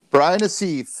Brian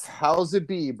Asif, how's it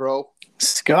be, bro?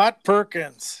 Scott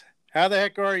Perkins, how the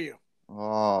heck are you?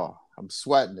 Oh, I'm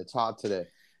sweating. It's hot today.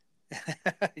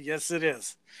 Yes, it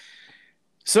is.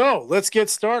 So let's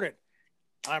get started.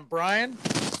 I'm Brian,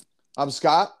 I'm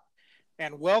Scott.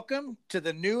 and welcome to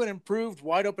the new and improved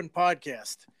Wide Open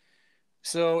Podcast.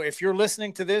 So if you're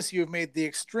listening to this, you've made the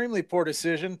extremely poor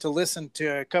decision to listen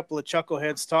to a couple of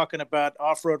chuckleheads talking about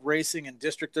off-road racing in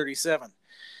District 37.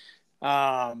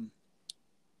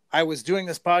 I was doing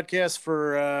this podcast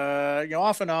for,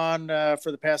 off and on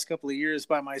for the past couple of years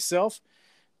by myself.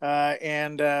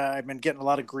 And I've been getting a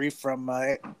lot of grief from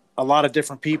a lot of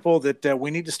different people that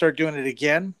we need to start doing it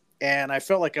again. And I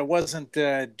felt like I wasn't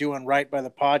doing right by the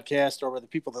podcast or by the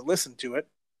people that listen to it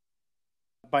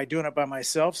by doing it by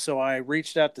myself. So I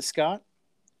reached out to Scott,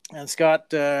 and Scott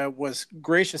was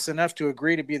gracious enough to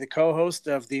agree to be the co-host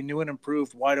of the new and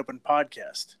improved Wide Open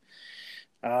Podcast.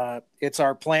 It's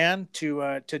our plan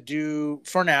to do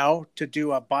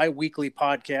a bi-weekly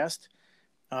podcast.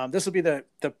 This will be the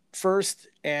first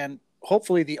and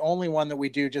hopefully the only one that we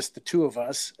do just the two of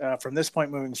us from this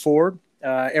point moving forward.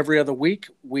 Every other week,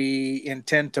 we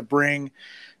intend to bring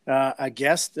a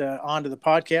guest onto the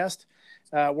podcast.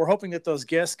 We're hoping that those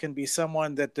guests can be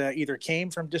someone that either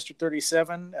came from District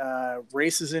 37,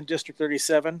 races in District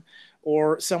 37,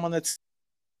 or someone that's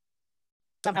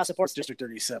somehow supports District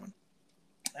 37.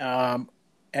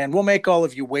 And we'll make all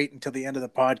of you wait until the end of the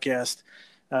podcast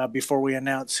before we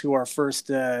announce who our first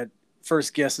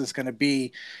guest is going to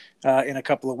be in a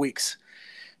couple of weeks.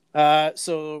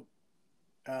 So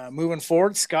moving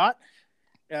forward, Scott,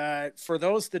 for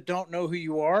those that don't know who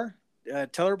you are,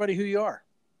 tell everybody who you are.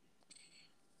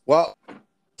 Well,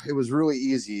 it was really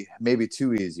easy, maybe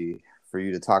too easy for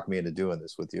you to talk me into doing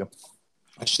this with you.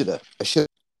 I should have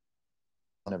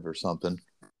or something.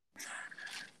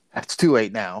 It's too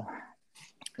late now.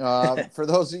 For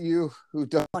those of you who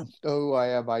don't know who I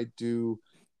am, I do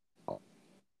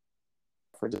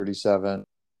for 37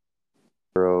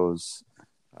 Heroes,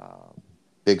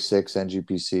 Big Six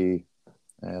NGPC,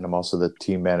 and I'm also the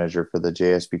team manager for the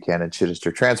JS Buchanan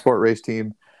Chittister Transport Race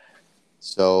Team.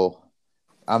 So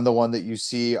I'm the one that you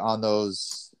see on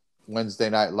those Wednesday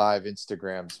Night Live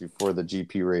Instagrams before the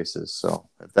GP races. So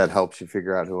if that helps you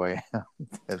figure out who I am,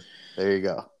 there you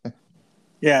go.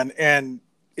 Yeah, and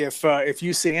if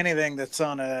you see anything that's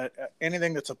on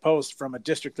anything that's a post from a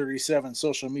District 37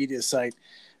 social media site,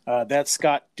 that's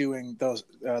Scott doing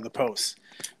the posts.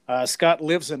 Scott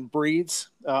lives and breathes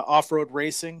off-road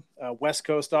racing, West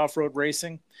Coast off-road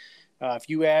racing. If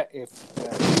you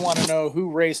want to know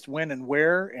who raced when and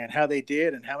where and how they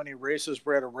did and how many racers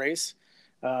were at a race,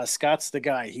 Scott's the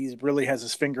guy. He really has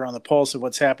his finger on the pulse of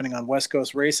what's happening on West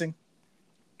Coast racing.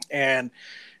 And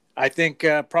I think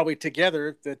probably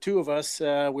together, the two of us,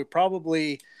 we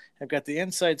probably have got the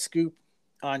inside scoop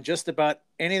on just about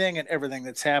anything and everything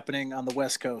that's happening on the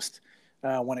West Coast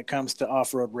when it comes to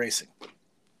off-road racing.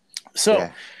 So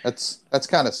yeah, that's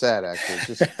kind of sad, actually.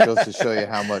 It just goes to show you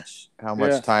how much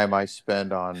time I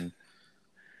spend on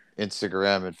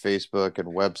Instagram and Facebook and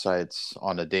websites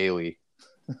on a daily.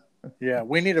 Yeah,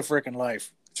 we need a freaking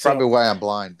life. It's probably why I'm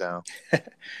blind now.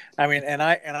 I mean, and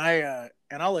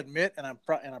I'll admit, and I'm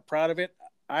proud of it.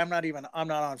 I'm not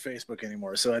on Facebook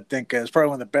anymore. So I think it's probably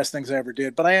one of the best things I ever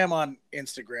did. But I am on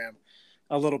Instagram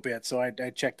a little bit, so I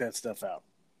check that stuff out.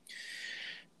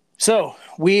 So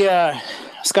we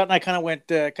Scott and I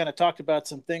kind of talked about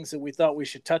some things that we thought we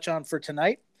should touch on for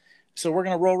tonight. So we're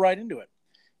going to roll right into it.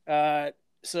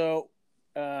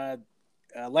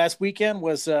 Last weekend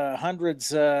was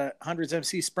Hundreds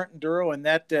MC Sprint Enduro, and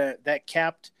that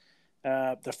capped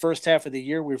the first half of the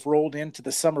year. We've rolled into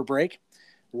the summer break.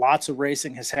 Lots of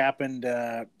racing has happened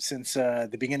since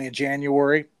the beginning of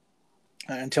January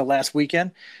until last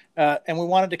weekend. And we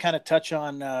wanted to kind of touch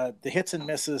on the hits and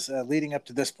misses leading up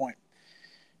to this point.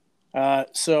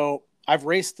 So I've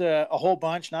raced a whole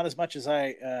bunch, not as much as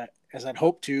I'd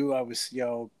hoped to. I was,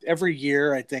 every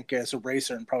year, I think as a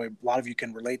racer, and probably a lot of you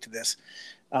can relate to this,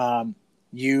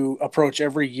 you approach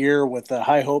every year with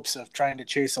high hopes of trying to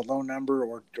chase a low number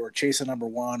or chase a number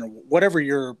one or whatever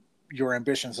your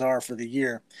ambitions are for the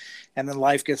year. And then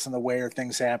life gets in the way or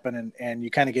things happen and you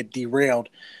kind of get derailed,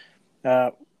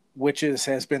 which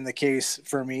has been the case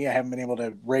for me. I haven't been able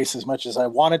to race as much as I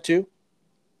wanted to,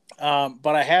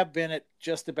 but I have been at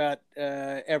just about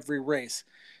every race.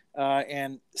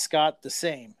 And Scott the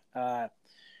same.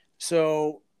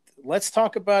 So let's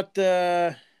talk about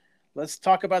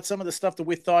some of the stuff that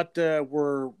we thought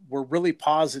were really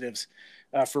positives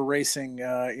for racing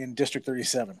in District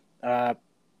 37.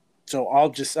 So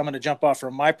I'm going to jump off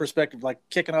from my perspective, like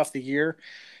kicking off the year.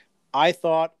 I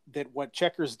thought that what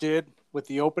Checkers did with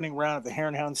the opening round of the Hare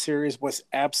and Hound series was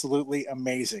absolutely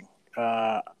amazing.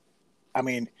 I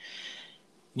mean,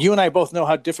 you and I both know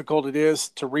how difficult it is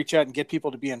to reach out and get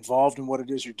people to be involved in what it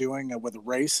is you're doing with a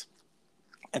race.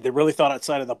 And they really thought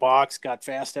outside of the box, got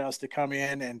Fast House to come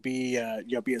in and be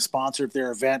be a sponsor of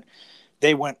their event.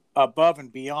 They went above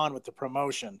and beyond with the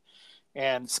promotion.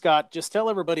 And Scott, just tell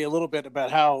everybody a little bit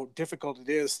about how difficult it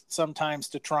is sometimes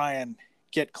to try and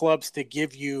get clubs to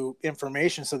give you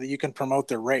information so that you can promote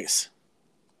their race.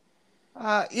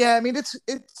 Yeah, I mean it's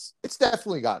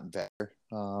definitely gotten better.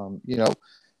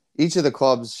 Each of the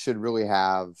clubs should really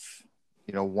have,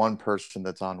 one person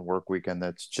that's on work weekend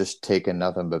that's just taking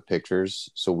nothing but pictures,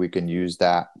 so we can use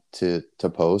that to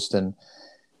post. And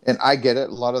I get it.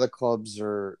 A lot of the clubs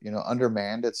are,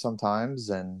 undermanned at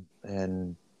sometimes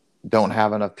and don't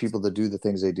have enough people to do the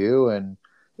things they do. And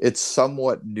it's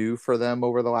somewhat new for them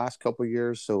over the last couple of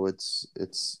years, so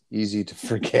it's easy to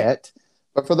forget.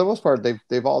 But for the most part,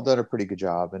 they've all done a pretty good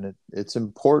job, and it's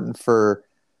important for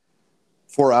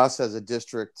us as a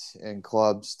district and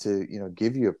clubs to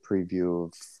give you a preview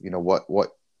of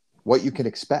what you can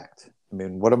expect. I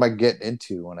mean, what am I getting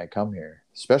into when I come here,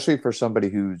 especially for somebody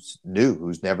who's new,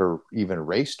 who's never even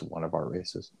raced one of our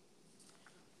races.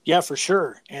 Yeah, for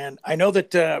sure. And I know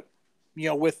that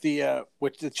with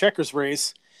the Checkers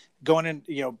race going in,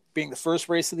 being the first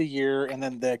race of the year, and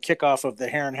then the kickoff of the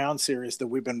Hare and Hound series that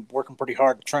we've been working pretty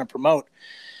hard to try and promote.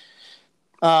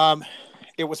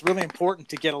 It was really important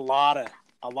to get a lot of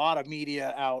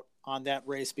media out on that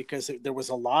race, because there was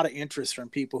a lot of interest from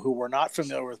people who were not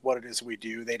familiar with what it is we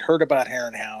do. They'd heard about Hare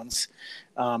and Hounds.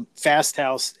 Fast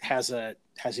House has a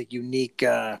unique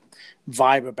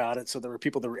vibe about it, so there were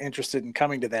people that were interested in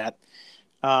coming to that.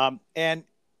 And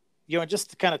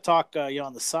just to kind of talk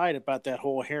on the side about that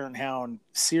whole Hare and Hound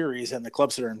series and the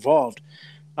clubs that are involved,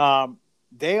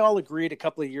 they all agreed a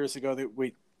couple of years ago that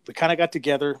we kind of got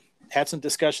together, had some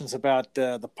discussions about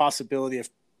the possibility of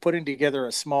putting together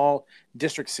a small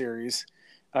district series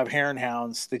of Hare and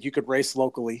Hounds that you could race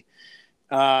locally.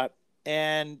 The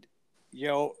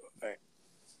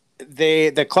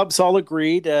clubs all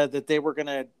agreed that they were going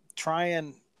to try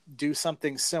and do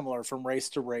something similar from race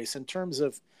to race in terms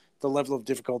of the level of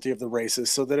difficulty of the races,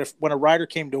 so that when a rider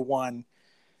came to one,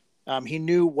 he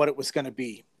knew what it was going to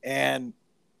be. And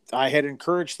I had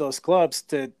encouraged those clubs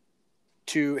to,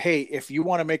 hey, if you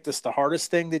want to make this the hardest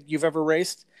thing that you've ever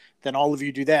raced, then all of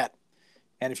you do that.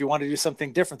 And if you want to do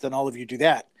something different, then all of you do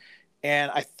that. And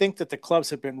I think that the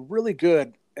clubs have been really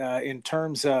good in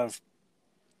terms of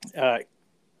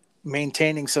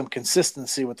maintaining some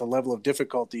consistency with the level of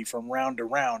difficulty from round to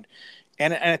round.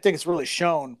 And I think it's really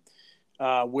shown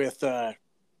with the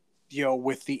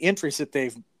entries that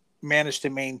they've managed to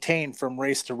maintain from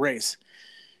race to race.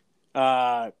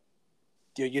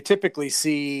 You typically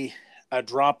see a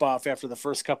drop off after the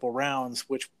first couple rounds,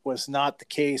 which was not the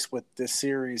case with this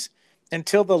series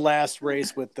until the last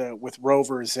race with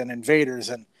Rovers and Invaders.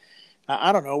 And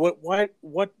I don't know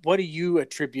what do you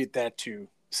attribute that to,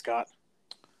 Scott?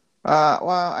 Well,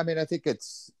 I mean, I think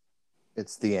it's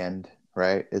the end,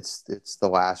 right? It's the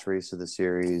last race of the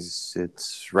series.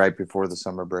 It's right before the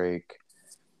summer break.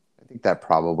 I think that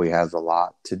probably has a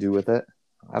lot to do with it.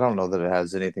 I don't know that it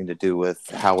has anything to do with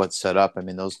how it's set up. I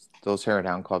mean, those Hare and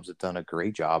Hound clubs have done a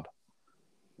great job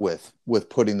with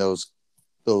putting those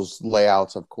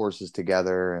layouts of courses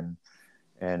together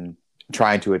and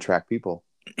trying to attract people.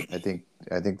 I think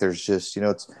there's just,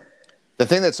 it's the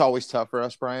thing that's always tough for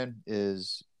us, Brian,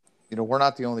 is, we're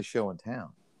not the only show in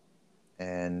town.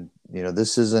 And,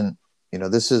 this isn't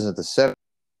the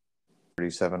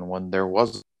 737 when there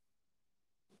was,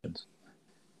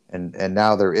 and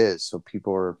now there is. So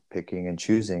people are picking and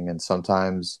choosing. And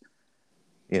sometimes,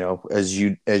 as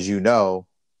you know,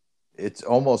 it's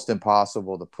almost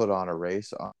impossible to put on a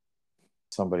race on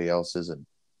somebody else isn't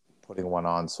putting one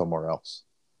on somewhere else.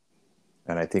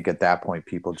 And I think at that point,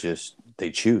 people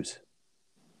they choose.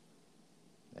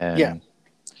 And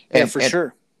for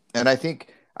sure. And I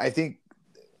think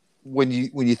when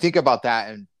you think about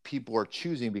that, and people are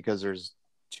choosing because there's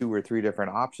 2 or 3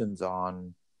 different options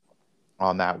on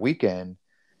that weekend,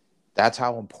 that's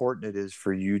how important it is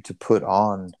for you to put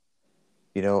on,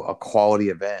 a quality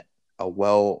event, a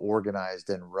well organized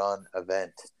and run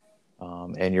event.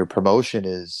 And your promotion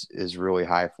is really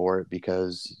high for it,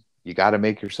 because you got to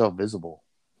make yourself visible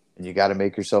and you got to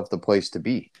make yourself the place to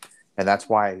be. And that's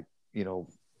why,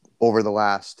 over the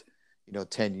last,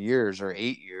 10 years or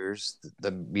 8 years,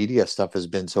 the media stuff has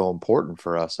been so important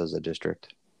for us as a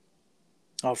district.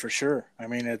 Oh, for sure. I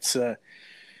mean, it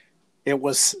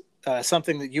was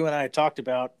something that you and I had talked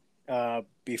about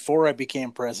before I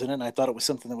became president. I thought it was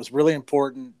something that was really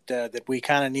important, that we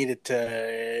kind of needed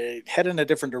to head in a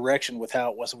different direction with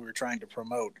how it was we were trying to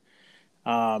promote.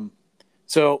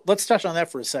 So let's touch on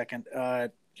that for a second. I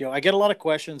get a lot of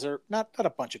questions, or not a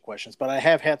bunch of questions, but I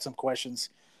have had some questions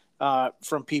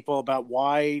from people about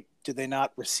why do they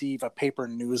not receive a paper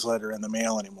newsletter in the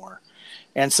mail anymore.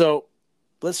 And so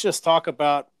let's just talk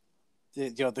about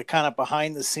the kind of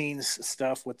behind the scenes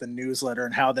stuff with the newsletter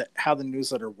and how the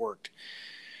newsletter worked.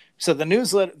 So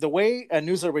the way a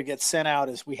newsletter would get sent out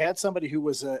is we had somebody who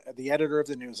was the editor of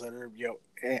the newsletter,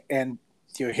 and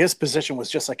his position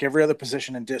was just like every other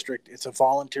position in district. It's a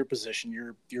volunteer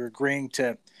position. You're agreeing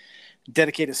to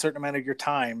dedicate a certain amount of your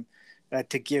time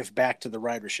to give back to the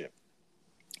ridership.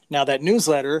 Now, that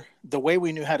newsletter, the way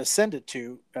we knew how to send it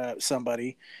to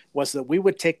somebody was that we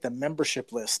would take the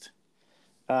membership list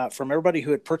from everybody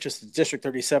who had purchased the District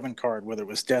 37 card, whether it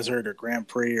was Desert or Grand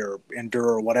Prix or Enduro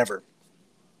or whatever.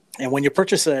 And when you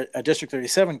purchase a District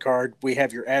 37 card, we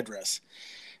have your address.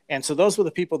 And so those were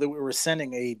the people that we were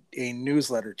sending a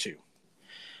newsletter to.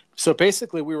 So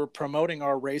basically, we were promoting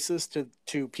our races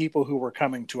to people who were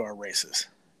coming to our races.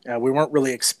 We weren't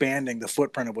really expanding the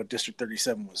footprint of what District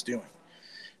 37 was doing.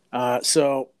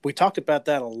 So we talked about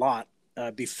that a lot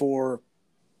before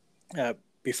I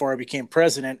became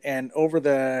president. And over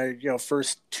the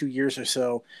first 2 years or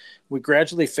so, we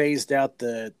gradually phased out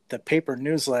the paper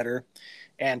newsletter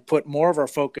and put more of our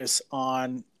focus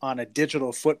on a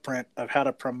digital footprint of how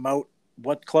to promote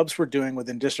what clubs were doing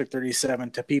within District 37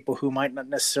 to people who might not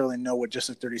necessarily know what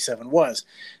District 37 was,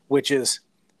 which is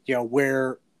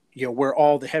where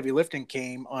all the heavy lifting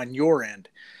came on your end.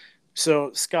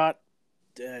 So Scott,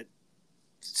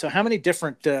 so how many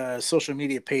different social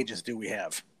media pages do we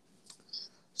have?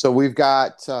 So we've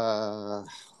got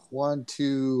 1,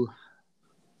 2,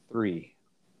 3.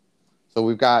 So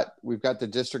we've got the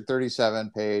District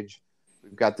 37 page,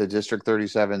 we've got the District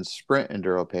 37 Sprint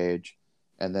Enduro page,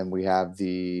 and then we have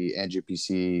the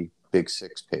NGPC Big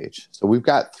Six page. So we've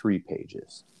got 3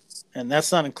 pages. And that's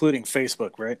not including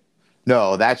Facebook, right?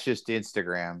 No, that's just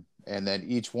Instagram. And then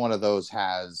each one of those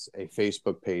has a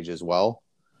Facebook page as well.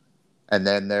 And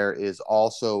then there is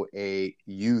also a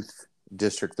youth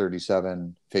District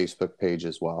 37 Facebook page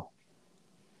as well.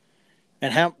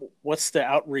 And what's the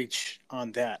outreach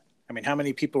on that? I mean, how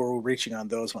many people are we reaching on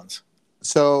those ones?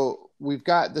 So we've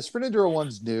got the Sprint Enduro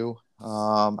one's new.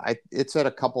 It's at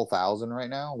a couple thousand right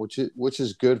now, which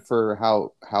is good for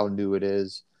how new it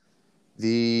is.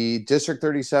 The District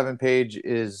 37 page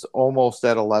is almost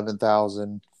at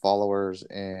 11,000 followers,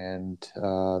 and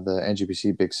the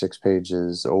NGPC Big Six page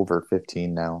is over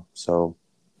 15 now. So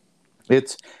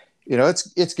it's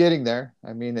getting there.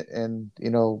 I mean, and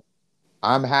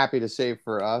I'm happy to say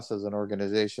for us as an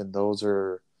organization, those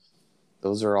are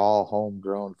all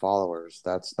homegrown followers.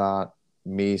 That's not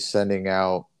me sending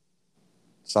out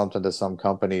something to some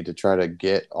company to try to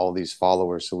get all these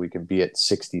followers so we can be at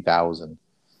 60,000.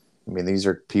 I mean, these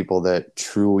are people that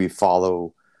truly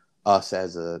follow us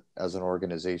as an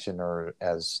organization or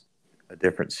as a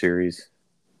different series.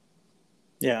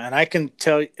 Yeah, and I can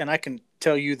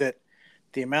tell you that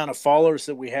the amount of followers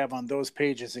that we have on those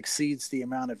pages exceeds the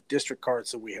amount of district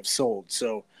cards that we have sold.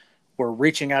 So we're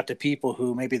reaching out to people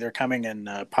who maybe they're coming and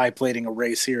pie plating a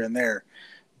race here and there,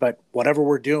 but whatever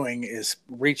we're doing is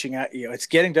reaching out. It's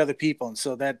getting to other people, and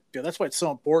so that's why it's so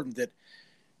important that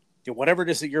whatever it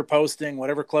is that you're posting,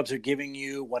 whatever clubs are giving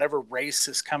you, whatever race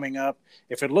is coming up,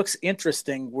 if it looks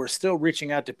interesting, we're still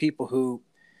reaching out to people who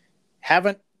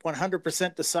haven't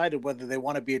 100% decided whether they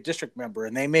want to be a district member,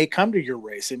 and they may come to your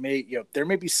race. It may, there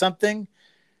may be something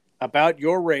about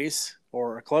your race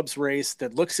or a club's race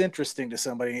that looks interesting to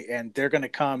somebody, and they're going to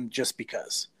come just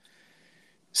because.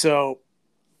 So,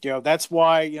 that's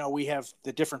why, we have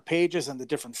the different pages and the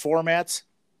different formats.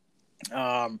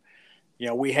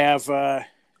 We have,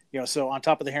 so on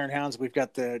top of the Hare and Hounds, we've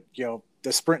got the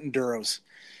Sprint Enduros.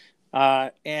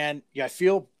 And I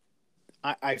feel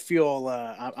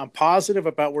I'm positive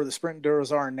about where the Sprint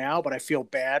Enduros are now, but I feel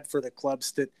bad for the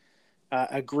clubs that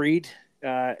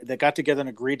that got together and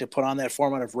agreed to put on that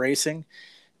format of racing.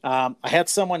 I had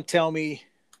someone tell me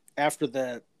after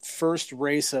the first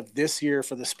race of this year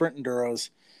for the Sprint Enduros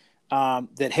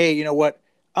that, hey, you know what?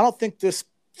 I don't think this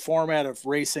format of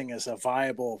racing is a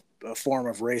viable form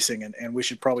of racing, and we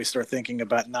should probably start thinking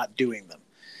about not doing them.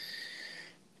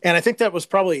 And I think that was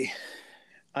probably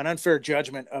an unfair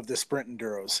judgment of the Sprint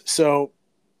Enduros. So,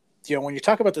 when you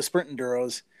talk about the Sprint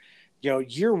Enduros,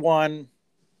 year one,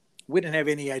 we didn't have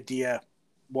any idea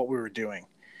what we were doing,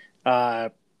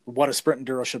 what a Sprint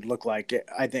Enduro should look like.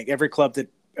 I think every club that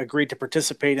agreed to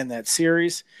participate in that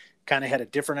series kind of had a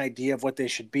different idea of what they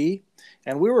should be.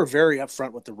 And we were very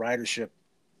upfront with the ridership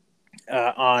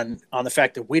on the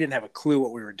fact that we didn't have a clue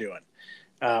what we were doing.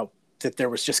 That there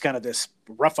was just kind of this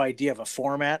rough idea of a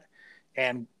format,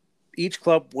 and each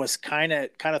club was kind of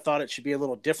thought it should be a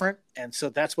little different, and so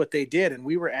that's what they did. And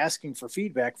we were asking for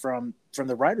feedback from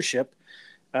the ridership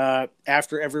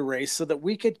after every race so that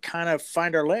we could kind of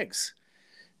find our legs.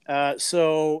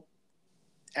 So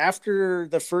after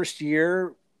the first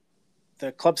year,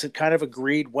 the clubs had kind of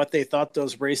agreed what they thought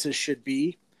those races should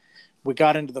be. We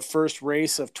got into the first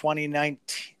race of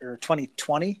 2019 or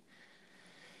 2020.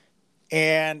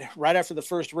 And right after the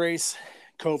first race,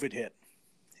 COVID hit,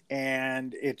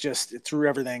 and it threw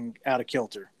everything out of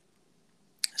kilter.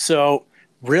 So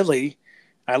really,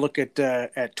 I look at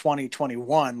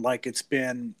 2021 like it's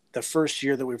been the first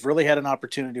year that we've really had an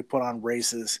opportunity to put on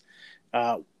races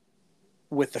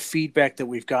with the feedback that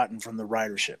we've gotten from the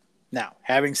ridership. Now,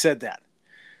 having said that,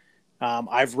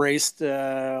 I've raced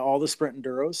all the sprint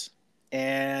enduros,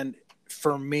 and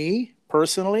for me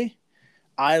personally,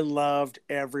 I loved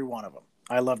every one of them.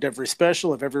 I loved every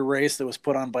special of every race that was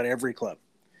put on by every club.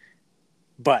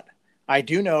 But I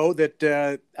do know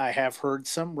that I have heard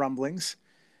some rumblings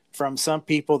from some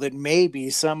people that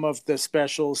maybe some of the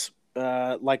specials,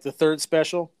 like the third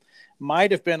special,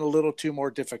 might have been a little too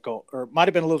difficult, a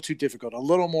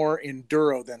little more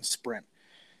enduro than sprint.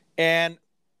 And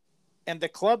the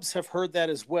clubs have heard that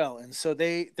as well. And so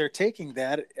they're taking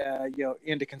that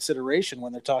into consideration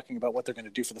when they're talking about what they're going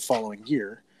to do for the following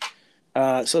year.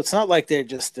 So it's not like they're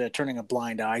just turning a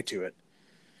blind eye to it.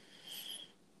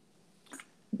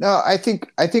 No, I think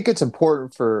it's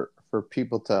important for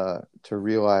people to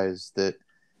realize that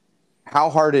how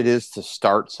hard it is to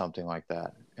start something like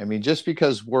that. I mean, just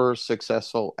because we're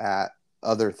successful at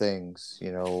other things,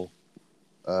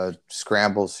 a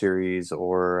scramble series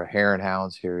or a hare and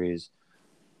hound series,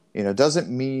 doesn't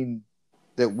mean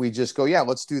that we just go, yeah,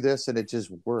 let's do this and it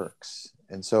just works.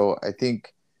 And so I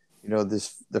think,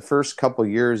 the first couple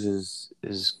years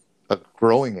is a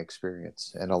growing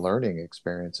experience and a learning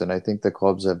experience. And I think the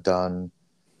clubs have done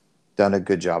a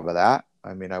good job of that.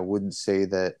 I mean, I wouldn't say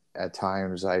that at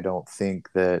times I don't think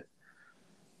that,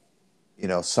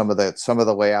 some of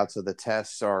the layouts of the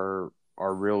tests are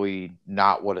really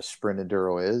not what a sprint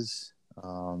enduro is.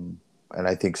 And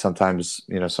I think sometimes,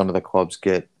 some of the clubs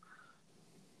get,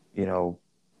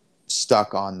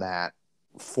 stuck on that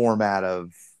format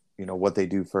of, what they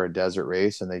do for a desert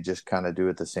race, and they just kind of do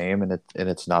it the same, and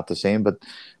it's not the same, but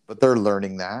they're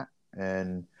learning that.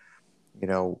 And,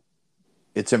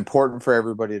 it's important for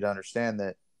everybody to understand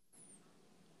that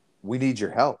we need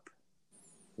your help.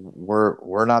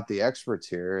 We're not the experts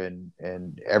here,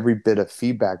 and every bit of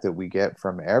feedback that we get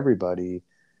from everybody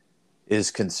is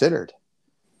considered.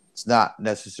 It's not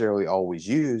necessarily always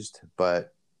used,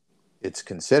 but it's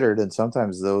considered. And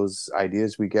sometimes those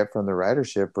ideas we get from the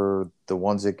ridership are the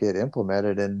ones that get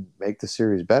implemented and make the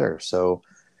series better. So,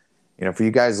 for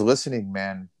you guys listening,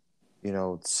 man,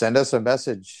 send us a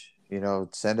message,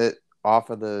 send it off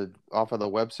of the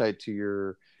website to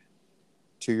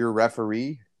your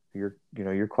referee,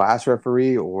 your class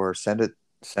referee, or send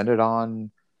it on,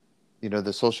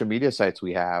 the social media sites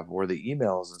we have, or the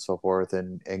emails and so forth,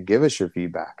 and give us your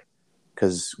feedback.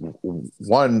 Because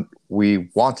one, we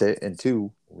want it, and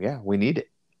two, yeah, we need it.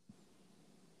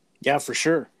 Yeah, for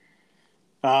sure.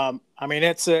 I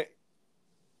mean,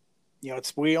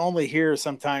 we only hear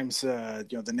sometimes,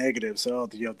 the negatives. Oh,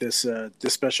 this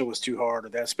special was too hard, or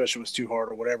that special was too hard,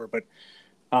 or whatever. But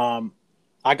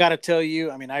I got to tell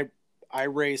you, I mean, I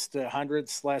raced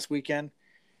hundreds last weekend,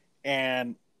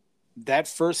 and that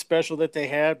first special that they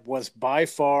had was by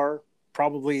far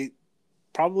probably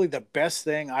the best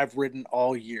thing I've ridden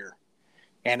all year.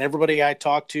 And everybody I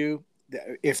talked to,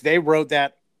 if they rode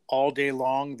that all day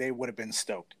long, they would have been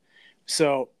stoked.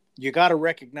 So you got to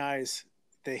recognize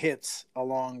the hits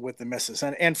along with the misses.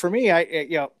 And for me, I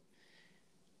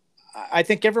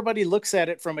think everybody looks at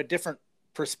it from a different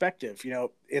perspective.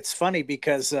 It's funny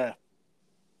because,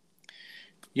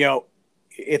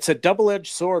 it's a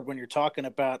double-edged sword when you're talking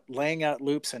about laying out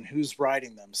loops and who's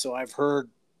riding them. So I've heard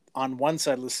on one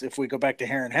side, if we go back to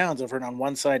hare and hounds, I've heard on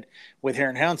one side with hare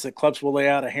and hounds that clubs will lay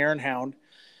out a hare and hound,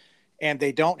 and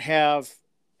they don't have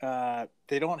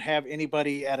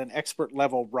anybody at an expert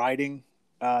level riding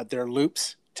their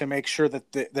loops to make sure that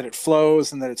it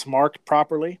flows and that it's marked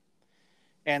properly.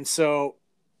 And so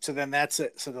then that's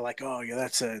it. So they're like, oh yeah,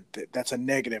 that's a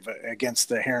negative against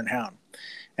the hare and hound.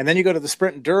 And then you go to the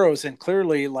sprint enduros, and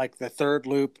clearly, like the third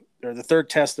loop or the third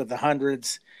test of the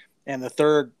hundreds and the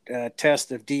third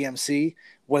test of DMC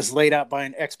was laid out by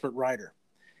an expert rider.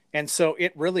 And so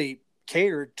it really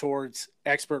catered towards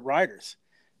expert riders.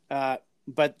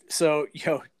 But so,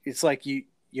 it's like you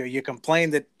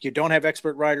complain that you don't have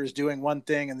expert riders doing one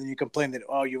thing, and then you complain that,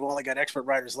 oh, you've only got expert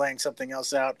riders laying something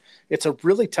else out. It's a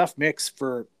really tough mix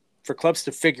for clubs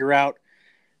to figure out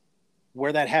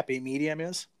where that happy medium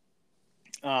is.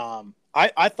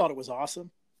 I thought it was awesome.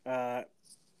 I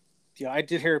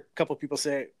did hear a couple of people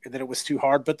say that it was too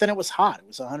hard, but then it was hot. It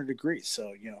was 100 degrees.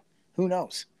 So, who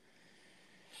knows?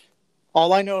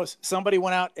 All I know is somebody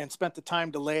went out and spent the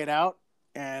time to lay it out,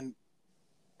 and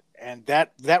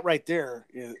that right there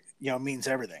is, means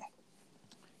everything.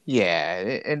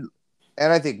 Yeah, and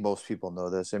I think most people know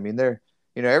this. I mean,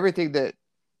 everything that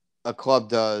a club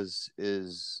does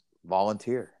is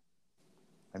volunteer.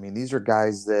 I mean, these are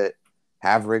guys that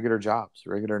have regular jobs,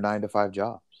 regular 9-to-5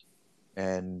 jobs,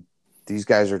 and these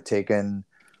guys are taking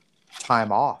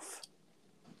time off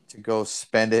to go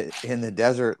spend it in the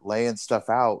desert laying stuff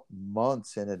out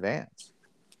months in advance.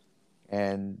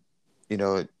 And,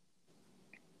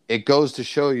 it goes to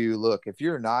show you, look, if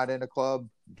you're not in a club,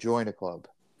 join a club,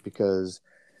 because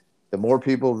the more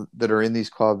people that are in these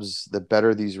clubs, the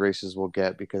better these races will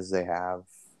get, because they have,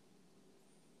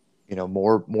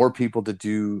 more people to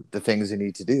do the things they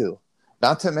need to do.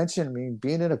 Not to mention, I mean,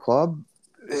 being in a club,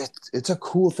 it's a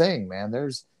cool thing, man.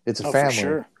 It's a family, for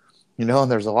sure. And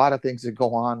there's a lot of things that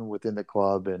go on within the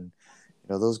club, and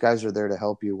those guys are there to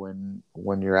help you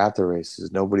when you're at the races.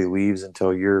 Nobody leaves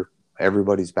until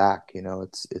everybody's back.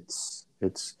 It's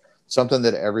something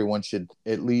that everyone should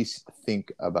at least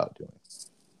think about doing.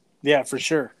 Yeah, for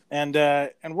sure. And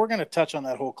we're going to touch on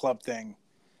that whole club thing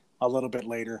a little bit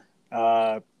later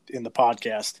in the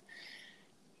podcast.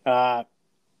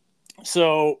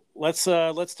 So let's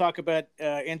talk about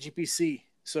NGPC.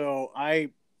 So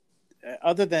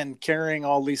other than carrying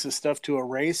all Lisa's stuff to a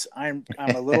race, I'm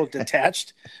a little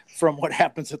detached from what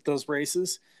happens at those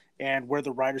races and where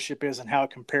the ridership is and how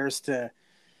it compares to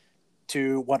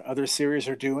what other series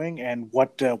are doing and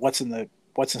what's in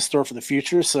store for the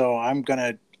future. So I'm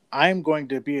going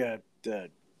to be a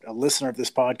listener of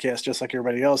this podcast just like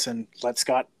everybody else, and let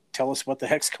Scott tell us what the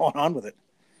heck's going on with it.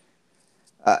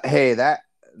 Hey, that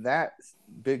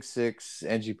Big Six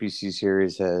NGPC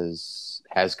series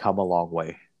has come a long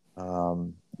way.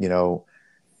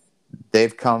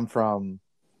 They've come from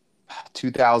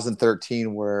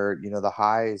 2013, where the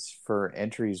highs for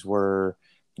entries were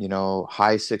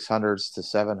high 600s to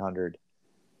 700,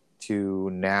 to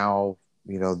now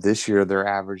this year they're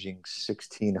averaging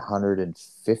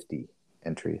 1,650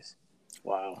 entries.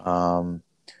 Wow.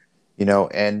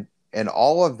 And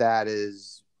all of that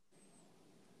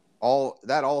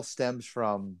all stems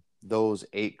from those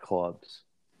 8 clubs.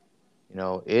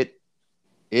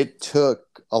 It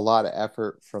took a lot of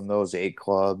effort from those 8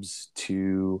 clubs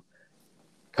to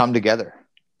come together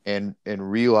and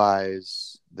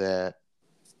realize that,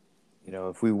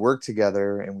 if we work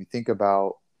together and we think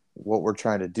about what we're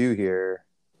trying to do here,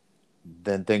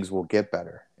 then things will get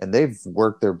better. And they've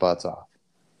worked their butts off.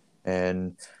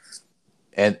 And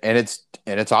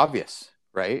it's obvious,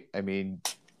 right? I mean,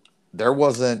 there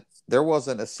wasn't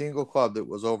a single club that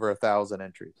was over 1,000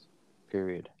 entries,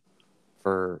 period,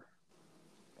 for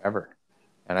ever.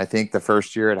 And I think the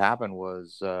first year it happened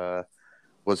was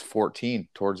 14,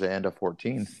 towards the end of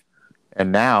 14.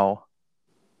 And now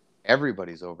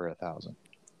everybody's over 1,000.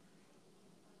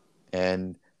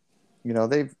 And,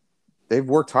 they've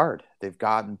worked hard. They've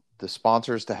gotten the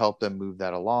sponsors to help them move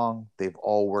that along. They've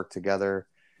all worked together.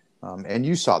 And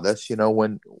you saw this,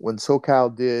 when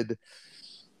SoCal did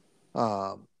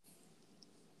the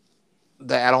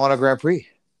Atalanta Grand Prix.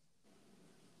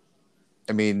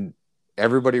 I mean,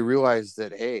 everybody realized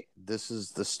that, hey, this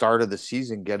is the start of the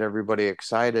season, get everybody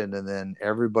excited, and then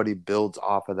everybody builds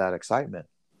off of that excitement.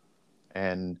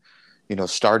 And,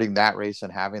 starting that race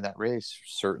and having that race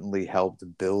certainly helped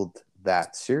build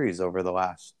that series over the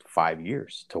last 5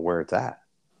 years to where it's at.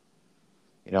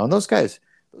 And those guys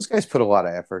put a lot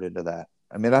of effort into that.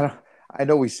 I mean, I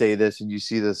know we say this and you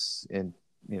see this in,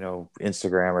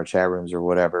 Instagram or chat rooms or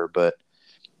whatever, but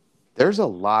there's a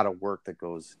lot of work that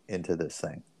goes into this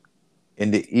thing,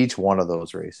 into each one of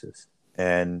those races.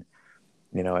 And,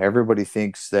 everybody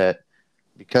thinks that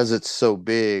because it's so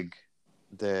big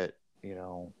that,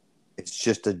 it's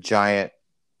just a giant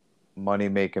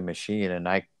money-making machine. And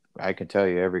I can tell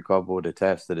you every club would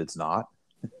attest that it's not,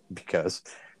 because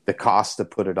the costs to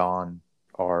put it on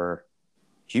are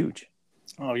huge.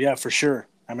 Oh yeah, for sure.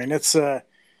 I mean, it's a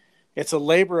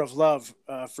labor of love,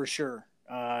 for sure.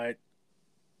 I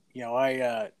can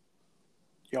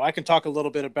talk a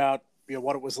little bit about,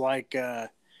 what it was like,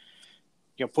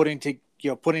 putting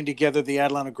together the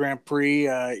Atlanta Grand Prix,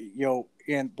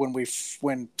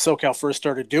 when SoCal first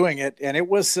started doing it, and it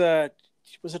was a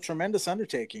tremendous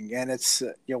undertaking. And it's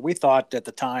we thought at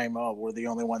the time, oh, we're the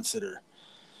only ones that are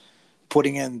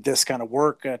putting in this kind of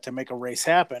work to make a race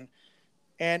happen,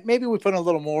 and maybe we put in a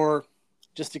little more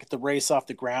just to get the race off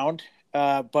the ground.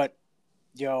 But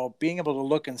being able to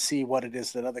look and see what it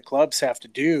is that other clubs have to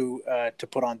do to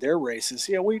put on their races,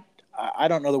 I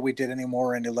don't know that we did any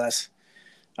more, any less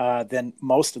than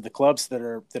most of the clubs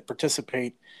that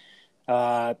participate,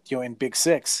 in Big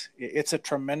Six. It's a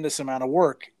tremendous amount of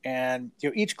work, and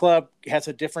each club has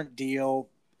a different deal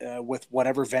with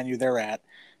whatever venue they're at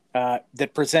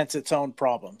that presents its own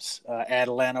problems.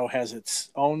 Atalanta has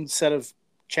its own set of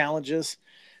challenges,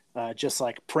 just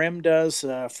like Prim does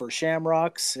for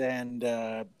Shamrocks, and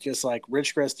just like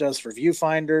Ridgecrest does for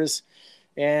Viewfinders,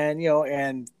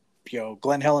 and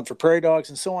Glen Helen for Prairie Dogs,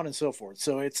 and so on and so forth.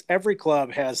 So it's every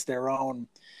club has their own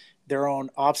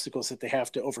obstacles that they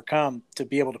have to overcome to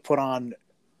be able to put on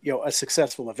a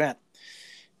successful event.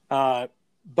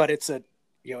 But it's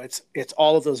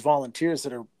all of those volunteers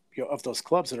that are of those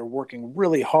clubs that are working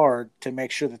really hard to make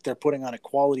sure that they're putting on a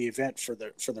quality event for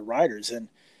the riders. And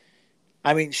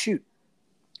I mean, shoot,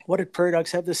 what did Prairie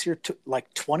Dogs have this year?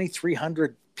 Like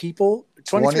 2,300 people,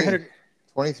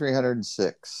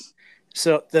 2,306.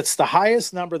 So that's the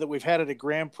highest number that we've had at a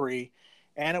Grand Prix,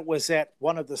 and it was at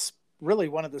one of the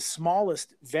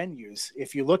smallest venues,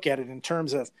 if you look at it in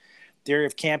terms of the area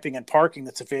of camping and parking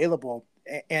that's available.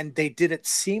 And they did it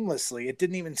seamlessly. It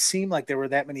didn't even seem like there were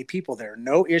that many people there.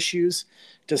 No issues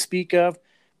to speak of.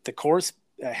 The course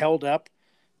held up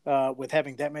with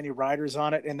having that many riders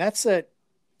on it, and that's it.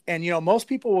 And most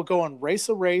people will go and race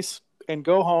a race and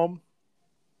go home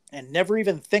and never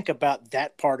even think about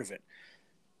that part of it.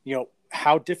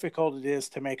 How difficult it is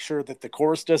to make sure that the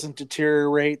course doesn't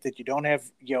deteriorate, that you don't have,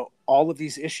 all of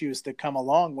these issues that come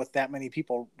along with that many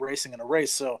people racing in a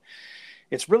race. So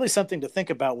it's really something to think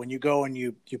about when you go and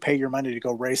you pay your money to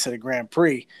go race at a Grand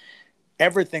Prix,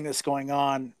 everything that's going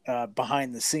on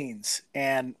behind the scenes.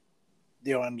 And,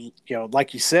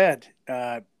 like you said,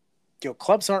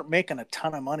 clubs aren't making a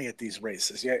ton of money at these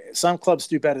races. Yeah, some clubs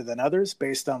do better than others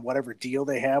based on whatever deal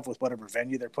they have with whatever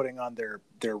venue they're putting on their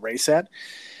race at.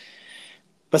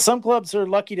 But some clubs are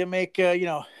lucky to make a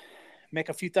few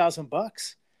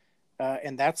 $1,000,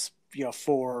 and that's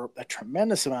for a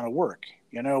tremendous amount of work.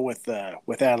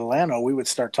 With Atalanta, we would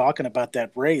start talking about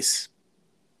that race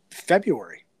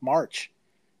February, March,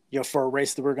 for a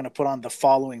race that we're going to put on the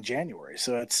following January.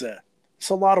 So it's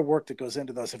a lot of work that goes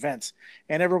into those events,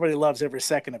 and everybody loves every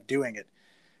second of doing it.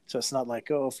 So it's not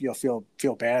like, oh, if you'll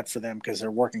feel bad for them because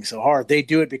they're working so hard. They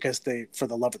do it because for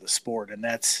the love of the sport, and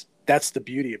that's the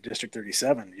beauty of District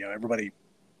 37. Everybody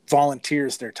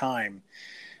volunteers their time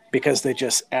because they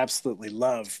just absolutely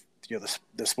love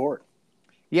the sport.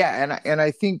 Yeah, and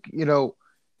I think and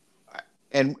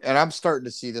I'm starting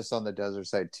to see this on the desert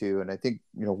side too. And I think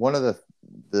one of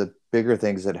the bigger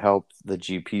things that helped the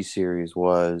GP series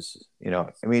was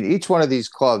each one of these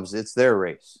clubs, it's their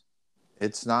race.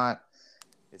 It's not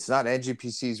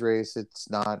NGPC's race. It's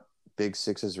not Big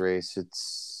Six's race.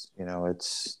 It's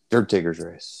Dirt Diggers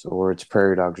race, or it's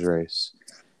Prairie Dogs race.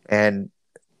 And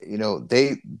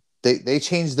they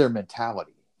changed their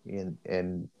mentality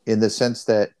in the sense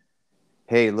that,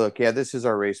 hey, look, yeah, this is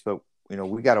our race, but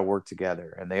we got to work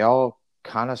together. And they all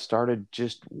kind of started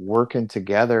just working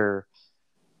together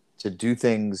to do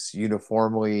things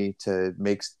uniformly, to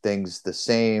make things the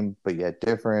same but yet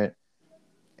different.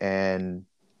 And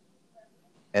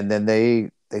then they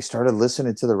started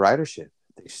listening to the ridership.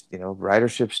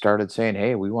 Ridership started saying,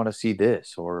 hey, we want to see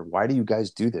this, or why do you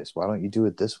guys do this? Why don't you do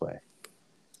it this way?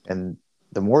 And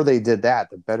the more they did that,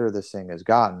 the better this thing has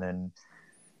gotten.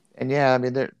 And yeah, I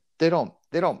mean, they don't,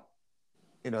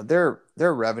 their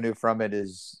revenue from it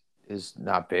is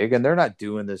not big, and they're not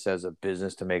doing this as a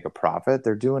business to make a profit.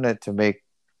 They're doing it to make,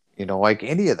 like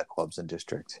any of the clubs in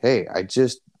district. Hey,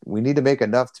 we need to make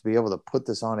enough to be able to put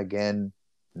this on again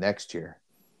next year.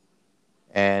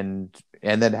 And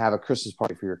then have a Christmas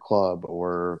party for your club,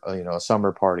 or a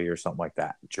summer party or something like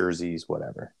that, jerseys,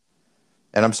 whatever.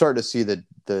 And I'm starting to see that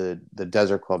the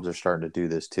desert clubs are starting to do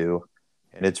this too,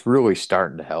 and it's really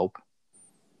starting to help.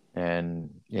 And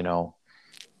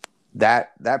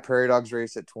that Prairie Dogs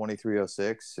race at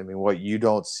 2306, I mean, what you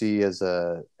don't see as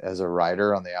a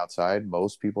rider on the outside,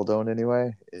 most people don't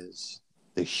anyway, is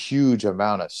the huge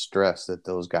amount of stress that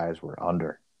those guys were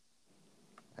under.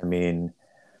 I mean,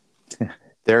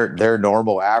 their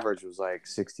normal average was like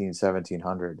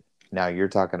 1,1700. Now you're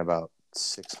talking about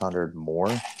 600 more.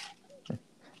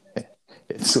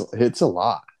 It's a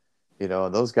lot,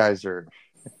 and those guys are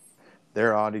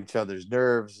they're on each other's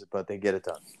nerves, but they get it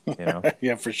done. You know,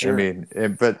 Yeah, for sure. I mean,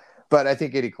 but I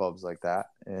think any club's like that,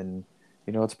 and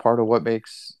it's part of what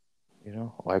makes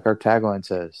like our tagline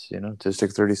says,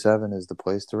 District 37 is the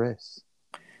place to race.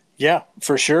 Yeah,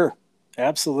 for sure,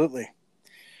 absolutely.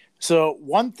 So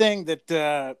one thing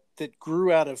that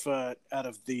grew out of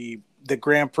the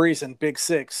Grand Prix and Big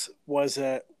Six was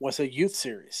a youth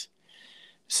series.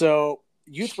 So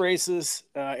youth races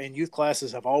and youth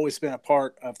classes have always been a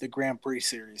part of the Grand Prix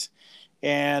series.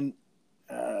 And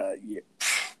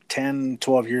 10,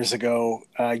 12 years ago,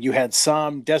 you had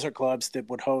some desert clubs that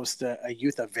would host a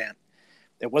youth event.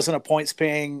 It wasn't a points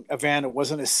paying event. It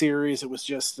wasn't a series. It was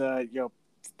just, I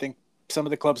think some of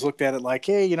the clubs looked at it like,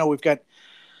 hey, we've got,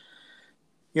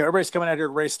 everybody's coming out here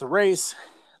to race the race.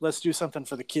 Let's do something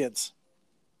for the kids.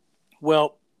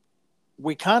 Well,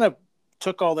 we kind of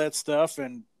took all that stuff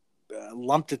and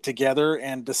lumped it together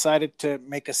and decided to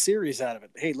make a series out of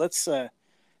it. Hey, let's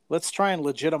try and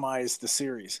legitimize the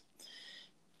series.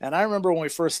 And I remember when we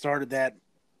first started that,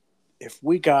 if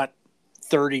we got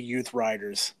 30 youth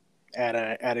riders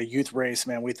at a youth race,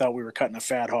 man, we thought we were cutting a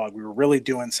fat hog. We were really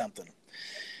doing something.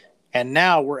 And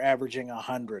now we're averaging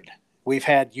 100. We've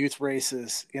had youth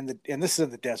races and this is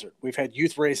in the desert. We've had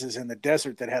youth races in the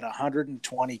desert that had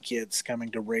 120 kids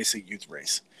coming to race a youth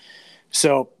race.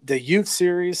 So the youth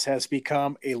series has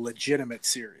become a legitimate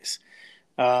series.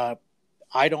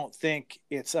 I don't think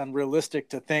it's unrealistic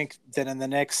to think that in the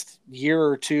next year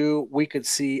or two, we could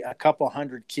see a couple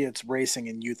hundred kids racing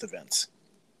in youth events.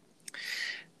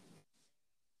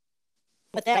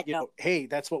 But that, hey,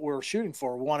 that's what we're shooting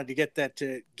for. We wanted to get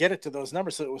it to those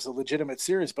numbers so it was a legitimate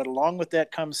series. But along with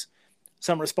that comes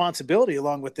some responsibility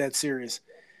along with that series,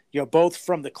 both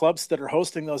from the clubs that are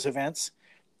hosting those events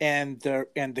and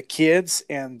the kids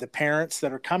and the parents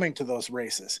that are coming to those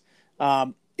races.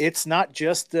 It's not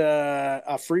just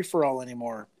a free-for-all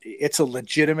anymore. It's a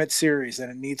legitimate series,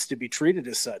 and it needs to be treated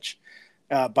as such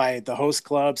by the host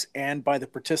clubs and by the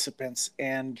participants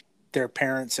and their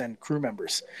parents and crew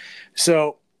members.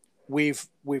 So we've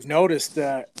noticed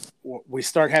that we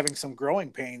start having some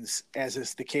growing pains, as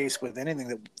is the case with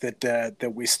anything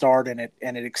that we start and it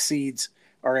exceeds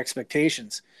our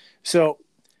expectations. So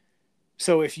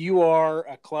if you are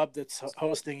a club that's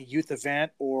hosting a youth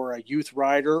event or a youth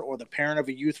rider or the parent of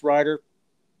a youth rider,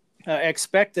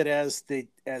 expect that as the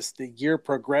year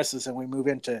progresses and we move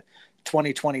into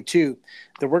 2022,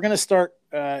 that we're going to start.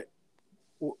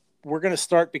 We're going to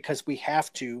start because we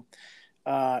have to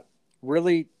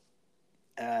really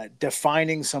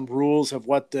defining some rules of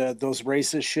what those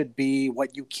races should be,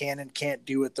 what you can and can't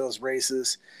do at those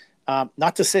races.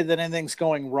 Not to say that anything's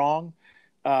going wrong,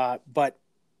 but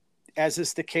as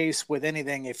is the case with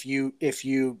anything, if you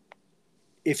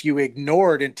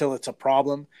ignore it until it's a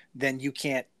problem, then you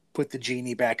can't put the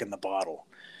genie back in the bottle.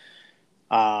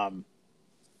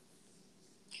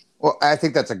 Well, I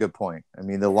think that's a good point. I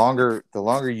mean, the longer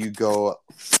you go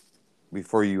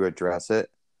before you address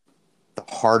it, the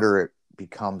harder it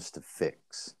becomes to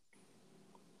fix.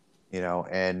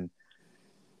 And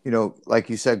like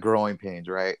you said, growing pains,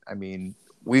 right? I mean,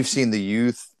 we've seen the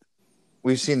youth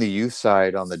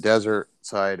side on the desert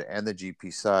side and the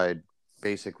GP side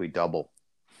basically double.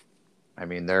 I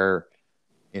mean, they're,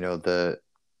 the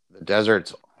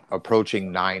desert's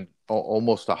approaching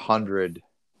almost 100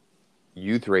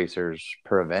 youth racers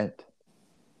per event,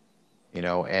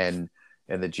 and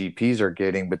the GPs are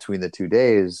getting between the 2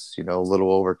 days, a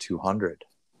little over 200.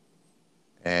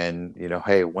 And,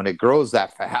 hey, when it grows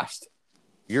that fast,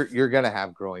 you're going to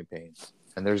have growing pains,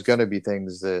 and there's going to be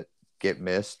things that get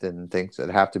missed and things that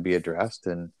have to be addressed.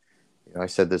 And I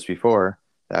said this before,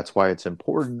 that's why it's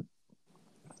important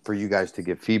for you guys to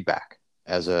give feedback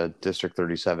as a District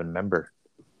 37 member,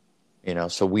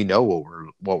 so we know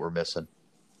what we're missing.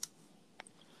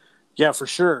 Yeah, for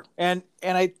sure. And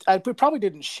I probably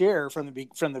didn't share from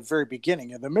the very beginning.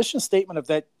 The mission statement of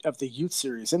the youth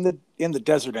series in the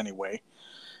desert anyway,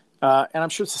 and I'm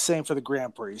sure it's the same for the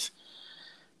Grand Prix,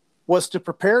 was to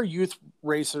prepare youth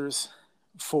racers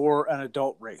for an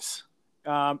adult race.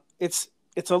 It's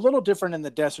a little different in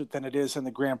the desert than it is in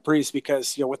the Grand Prix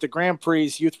because with the Grand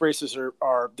Prix, youth racers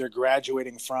they're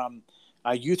graduating from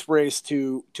a youth race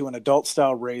to an adult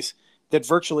style race that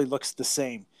virtually looks the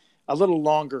same. A little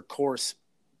longer course,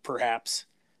 perhaps,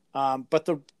 but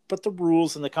the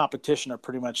rules and the competition are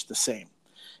pretty much the same.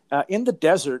 In the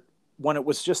desert, when it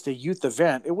was just a youth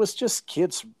event, it was just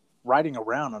kids riding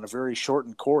around on a very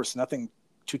shortened course, nothing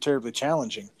too terribly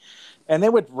challenging. And they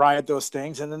would ride those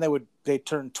things, and then they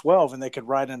turned 12 and they could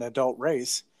ride an adult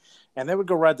race, and they would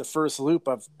go ride the first loop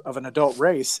of an adult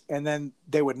race, and then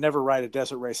they would never ride a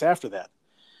desert race after that.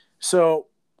 So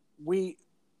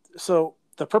so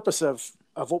the purpose of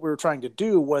what we were trying to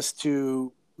do was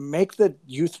to make the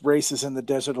youth races in the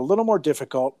desert a little more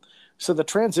difficult. So the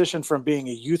transition from being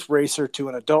a youth racer to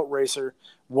an adult racer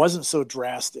wasn't so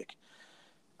drastic.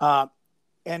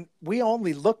 And we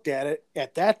only looked at it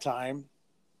at that time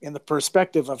in the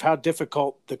perspective of how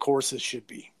difficult the courses should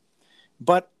be.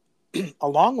 But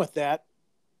along with that,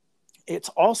 it's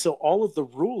also all of the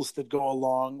rules that go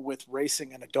along with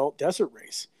racing an adult desert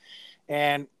race.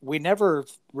 And we never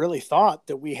really thought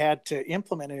that we had to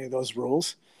implement any of those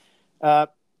rules.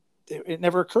 It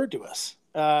never occurred to us.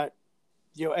 A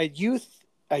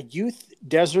youth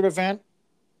desert event,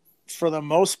 for the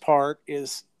most part,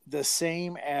 is the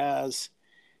same as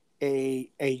a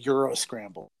Euro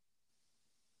scramble,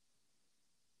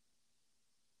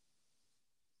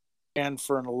 and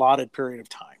for an allotted period of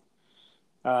time.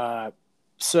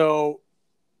 So,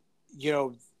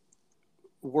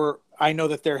 I know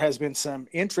that there has been some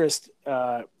interest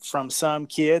from some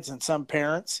kids and some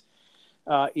parents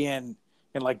in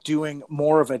like doing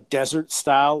more of a desert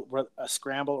style, a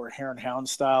scramble or hare and hound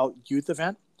style youth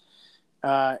event.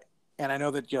 And I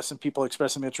know that some people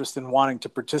express some interest in wanting to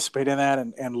participate in that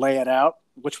and lay it out,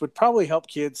 which would probably help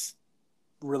kids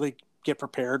really get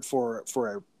prepared for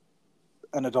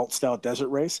an adult style desert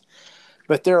race.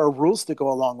 But there are rules to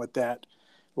go along with that,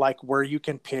 like where you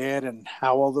can pit and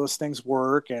how all those things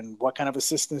work and what kind of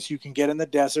assistance you can get in the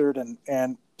desert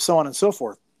and so on and so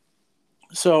forth.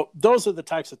 So those are the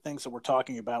types of things that we're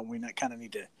talking about when we kind of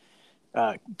need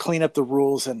to clean up the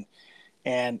rules and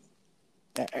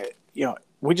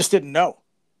we just didn't know,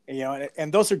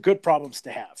 and those are good problems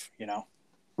to have,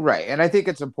 Right. And I think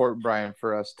it's important, Brian,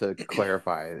 for us to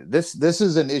clarify this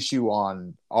is an issue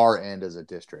on our end as a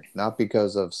district, not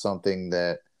because of something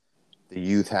that the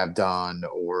youth have done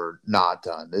or not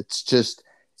done. It's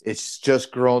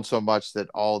just grown so much that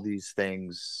all these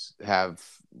things have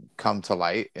come to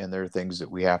light, and there are things that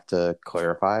we have to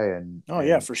clarify and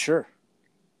for sure,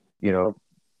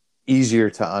 easier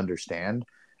to understand.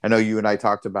 I know you and I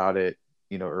talked about it,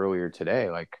 earlier today.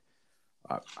 Like,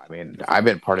 I've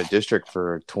been part of district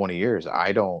for 20 years.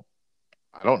 I don't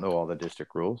know all the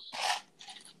district rules.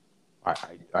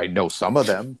 I know some of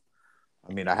them.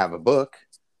 I have a book,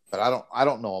 but I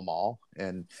don't know them all.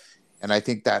 And I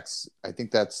think that's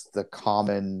the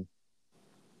common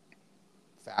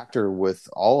factor with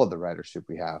all of the ridership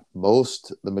we have.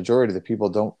 The majority of the people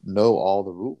don't know all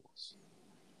the rules.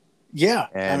 Yeah.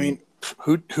 And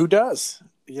who does,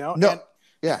 No.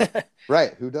 Yeah.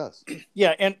 Right. Who does?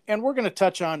 Yeah. And we're going to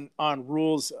touch on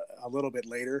rules a little bit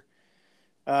later.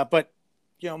 But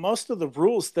most of the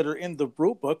rules that are in the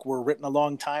rule book were written a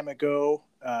long time ago,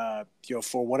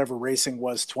 for whatever racing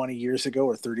was 20 years ago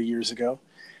or 30 years ago.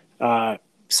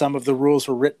 Some of the rules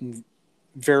were written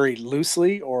very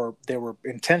loosely, or they were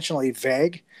intentionally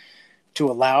vague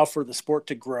to allow for the sport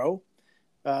to grow.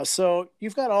 So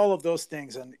you've got all of those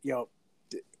things, and,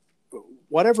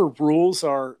 whatever rules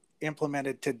are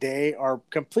implemented today are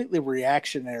completely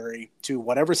reactionary to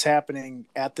whatever's happening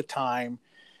at the time,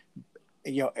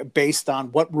 based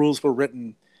on what rules were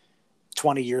written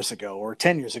 20 years ago or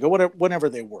 10 years ago, whenever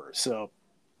they were. So,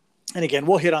 and again,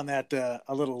 we'll hit on that a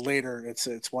little later.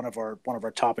 It's one of our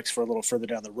topics for a little further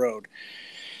down the road.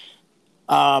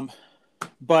 But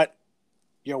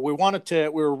we were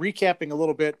recapping a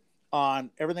little bit on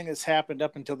everything that's happened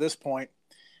up until this point.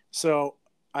 So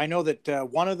I know that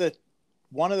one of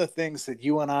the things that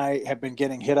you and I have been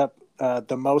getting hit up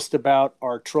the most about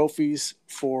are trophies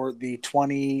for the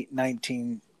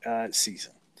 2019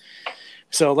 season.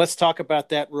 So let's talk about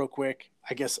that real quick.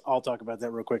 I guess I'll talk about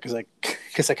that real quick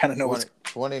because I kind of know what's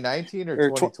 2019 or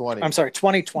 2020. I'm sorry,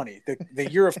 2020,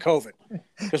 the year of COVID,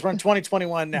 because we're in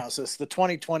 2021 now, so it's the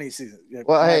 2020 season.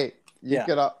 Well, hey,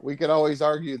 we could always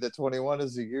argue that 21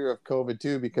 is the year of COVID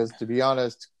too, because to be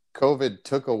honest, COVID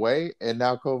took away, and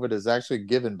now COVID is actually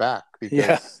given back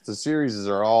because the series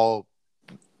are all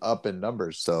up in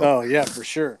numbers. So, for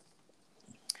sure.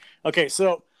 Okay,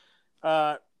 so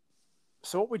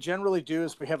what we generally do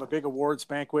is we have a big awards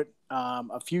banquet.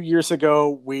 A few years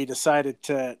ago, we decided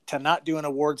to not do an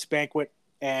awards banquet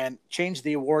and change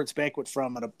the awards banquet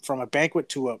from a banquet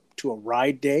to a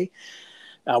ride day.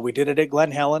 We did it at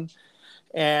Glen Helen,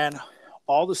 and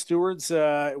all the stewards,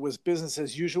 it was business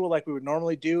as usual, like we would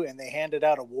normally do, and they handed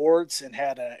out awards and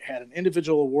had an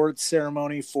individual awards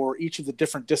ceremony for each of the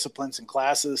different disciplines and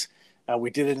classes. We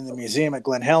did it in the museum at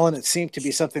Glen Helen. It seemed to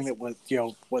be something that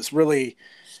was really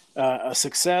a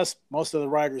success. Most of the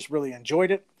riders really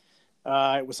enjoyed it.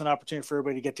 It was an opportunity for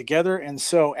everybody to get together, and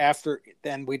so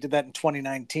then we did that in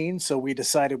 2019. So we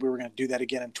decided we were going to do that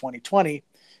again in 2020,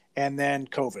 and then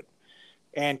COVID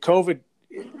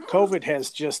COVID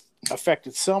has just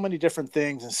affected so many different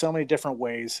things in so many different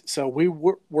ways. So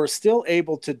we're still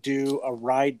able to do a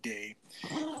ride day,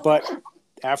 but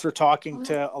after talking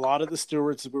to a lot of the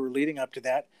stewards that we were leading up to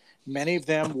that, many of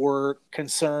them were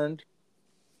concerned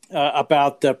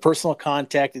about the personal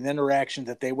contact and interaction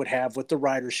that they would have with the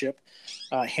ridership,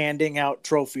 handing out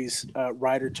trophies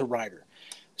rider to rider.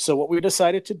 So what we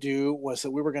decided to do was that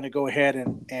we were going to go ahead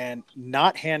and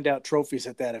not hand out trophies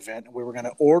at that event. We were going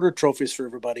to order trophies for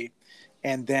everybody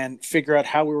and then figure out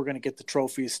how we were going to get the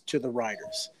trophies to the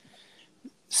riders.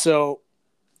 So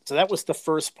that was the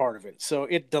first part of it. So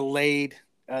it delayed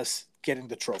us getting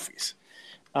the trophies.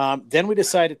 Then we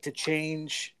decided to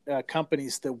change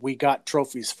companies that we got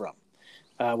trophies from.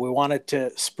 We wanted to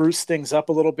spruce things up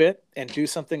a little bit and do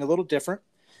something a little different.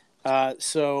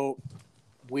 So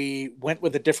we went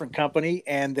with a different company,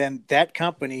 and then that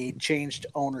company changed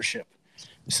ownership.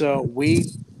 So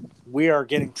we are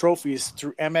getting trophies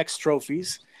through MX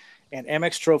Trophies, and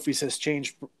MX Trophies has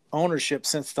changed ownership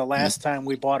since the last time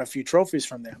we bought a few trophies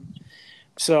from them.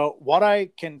 So what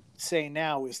I can say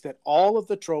now is that all of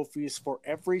the trophies for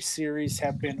every series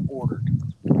have been ordered.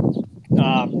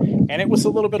 And it was a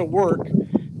little bit of work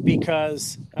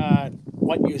because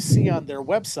what you see on their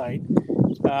website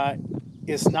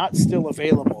is not still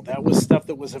available. That was stuff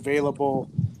that was available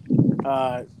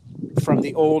from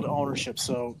the old ownership.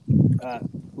 So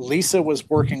Lisa was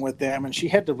working with them, and she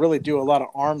had to really do a lot of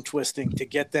arm twisting to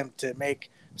get them to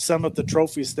make some of the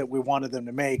trophies that we wanted them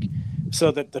to make,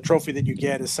 so that the trophy that you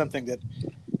get is something that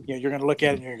you're going to look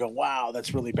at it and you're going to go, wow,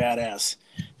 that's really badass.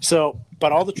 So,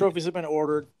 but all the trophies have been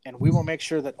ordered, and we will make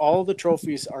sure that all of the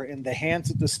trophies are in the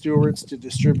hands of the stewards to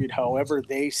distribute however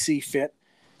they see fit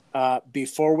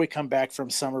before we come back from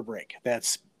summer break.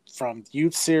 That's from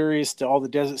youth series to all the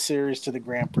desert series to the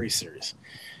Grand Prix series.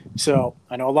 So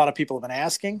I know a lot of people have been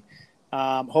asking.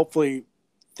 Hopefully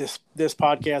this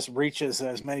podcast reaches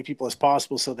as many people as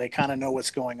possible so they kind of know what's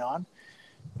going on.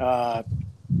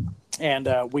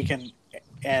 We can,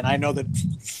 and I know that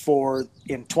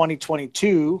in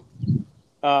 2022,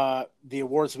 the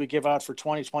awards we give out for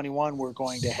 2021, we're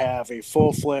going to have a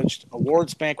full-fledged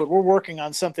awards banquet. We're working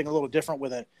on something a little different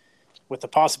with the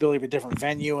possibility of a different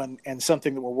venue and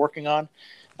something that we're working on.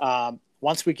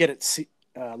 Once we get it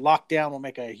locked down, we'll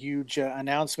make a huge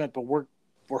announcement, but we're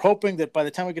hoping that by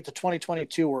the time we get to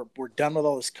 2022, we're done with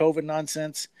all this COVID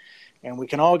nonsense, and we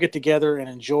can all get together and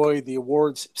enjoy the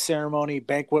awards ceremony,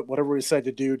 banquet, whatever we decide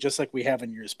to do, just like we have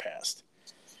in years past.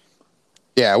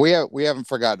 Yeah, we haven't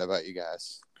forgotten about you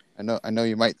guys. I know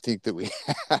you might think that we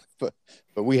have, but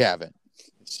we haven't.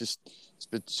 It's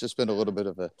just been a little bit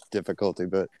of a difficulty,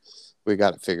 but we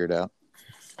got it figured out.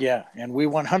 Yeah, and we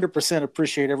 100%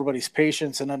 appreciate everybody's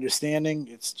patience and understanding.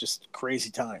 It's just crazy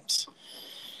times.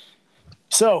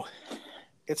 So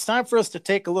it's time for us to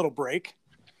take a little break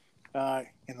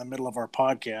in the middle of our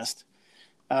podcast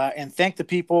and thank the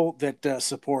people that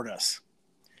support us.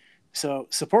 So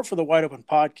support for the Wide Open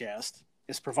Podcast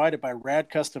is provided by Rad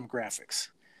Custom Graphics.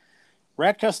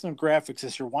 Rad Custom Graphics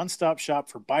is your one-stop shop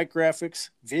for bike graphics,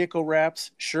 vehicle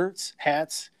wraps, shirts,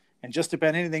 hats, and just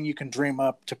about anything you can dream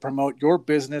up to promote your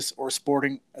business or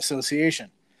sporting association.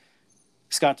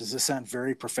 Scott, does this sound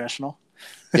very professional?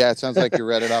 Yeah, it sounds like you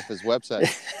read it off his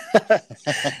website.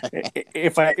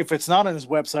 If it's not on his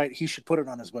website, he should put it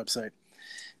on his website.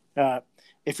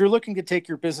 If you're looking to take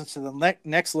your business to the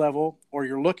next level, or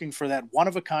you're looking for that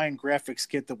one-of-a-kind graphics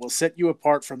kit that will set you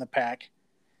apart from the pack,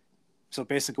 so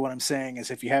basically what I'm saying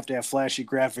is if you have to have flashy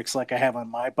graphics like I have on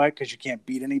my bike because you can't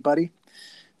beat anybody,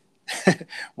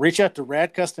 reach out to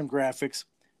Rad Custom Graphics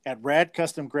at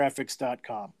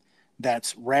radcustomgraphics.com.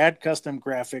 That's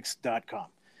radcustomgraphics.com.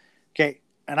 Okay,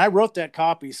 and I wrote that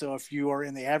copy, so if you are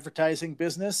in the advertising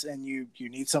business and you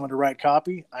need someone to write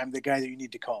copy, I'm the guy that you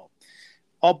need to call.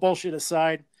 All bullshit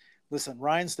aside, listen,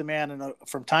 Ryan's the man, and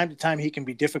from time to time he can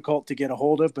be difficult to get a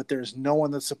hold of, but there's no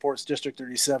one that supports District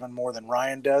 37 more than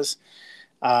Ryan does.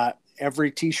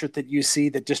 Every T-shirt that you see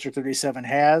that District 37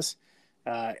 has,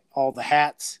 all the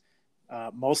hats,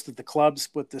 most of the clubs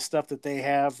with the stuff that they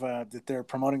have that they're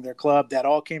promoting their club, that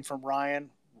all came from Ryan.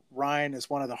 Ryan is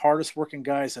one of the hardest working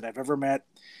guys that I've ever met.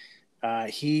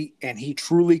 He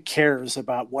truly cares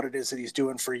about what it is that he's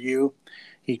doing for you.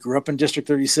 He grew up in District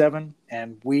 37,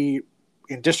 and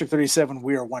in District 37,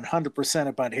 we are 100%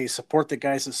 about, hey, support the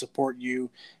guys that support you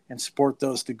and support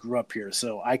those that grew up here.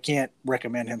 So I can't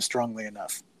recommend him strongly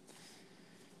enough.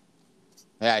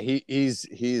 Yeah,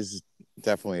 he's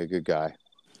definitely a good guy.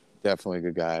 Definitely a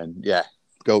good guy. And yeah,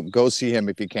 go see him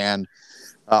if you can.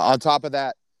 On top of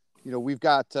that, we've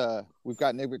got Nick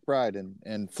McBride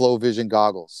and Flow Vision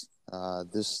goggles.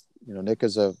 Nick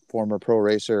is a former pro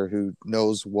racer who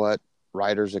knows what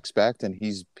riders expect, and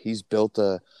he's built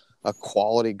a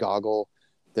quality goggle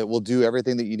that will do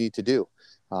everything that you need to do.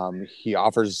 He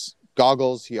offers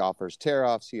goggles, he offers tear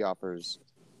offs, he offers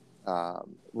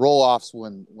roll offs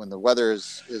when the weather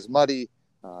is muddy.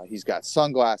 He's got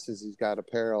sunglasses, he's got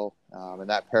apparel, and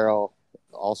that apparel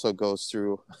also goes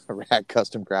through Rad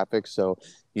Custom Graphics. So,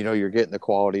 you're getting the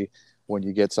quality when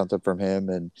you get something from him.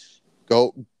 And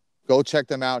go check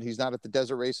them out. He's not at the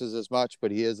desert races as much,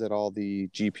 but he is at all the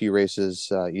GP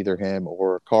races, either him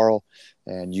or Carl.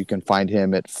 And you can find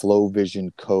him at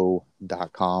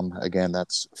flowvisionco.com. Again,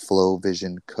 that's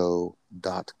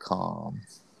flowvisionco.com.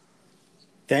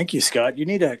 Thank you, Scott. You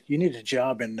need a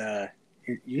job, and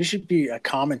you should be a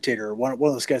commentator. One of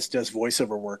those guys that does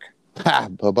voiceover work.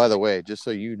 But by the way, just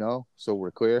so you know, so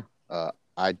we're clear,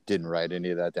 I didn't write any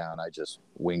of that down. I just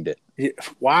winged it. Yeah,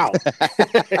 wow.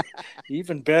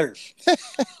 Even better.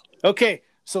 Okay,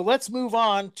 so let's move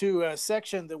on to a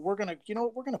section that we're gonna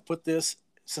put this,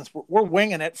 since we're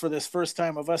winging it for this first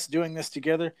time of us doing this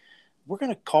together. We're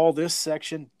gonna call this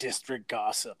section District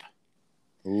Gossip.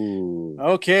 Ooh.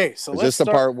 Okay, so let's start.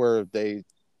 The part where they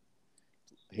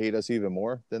hate us even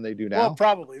more than they do now? Well,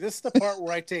 probably. This is the part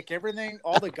where I take everything,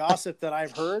 all the gossip that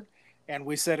I've heard, and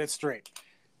we set it straight.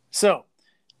 So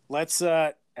let's,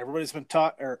 everybody's been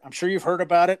I'm sure you've heard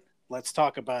about it. Let's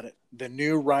talk about it. The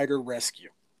new rider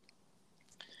rescue.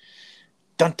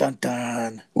 Dun, dun,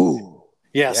 dun. Ooh.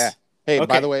 Yes. Yeah. Hey, okay.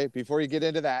 By the way, before you get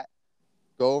into that,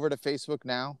 go over to Facebook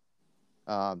now.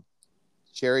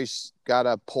 Sherry's got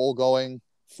a poll going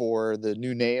for the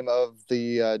new name of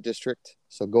the district.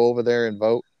 So go over there and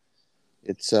vote.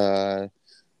 It's the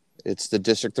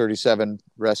District 37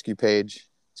 rescue page.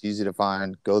 It's easy to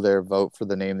find. Go there, vote for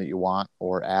the name that you want,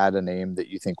 or add a name that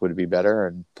you think would be better,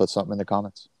 and put something in the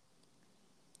comments.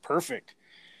 Perfect.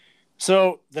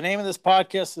 So the name of this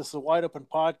podcast is the Wide Open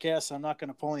Podcast. I'm not going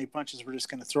to pull any punches. We're just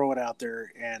going to throw it out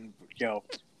there, and no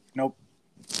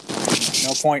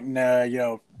point in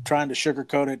trying to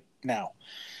sugarcoat it now.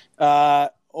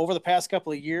 Over the past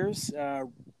couple of years,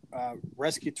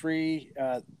 Rescue 3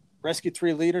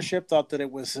 leadership thought that it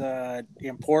was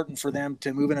important for them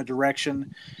to move in a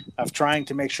direction of trying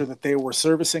to make sure that they were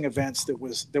servicing events that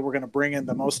were going to bring in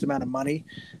the most amount of money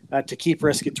to keep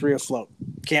Rescue 3 afloat.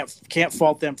 Can't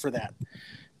fault them for that.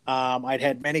 I'd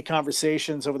had many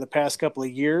conversations over the past couple of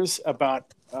years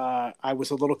about I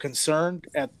was a little concerned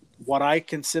at what I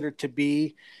considered to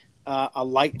be a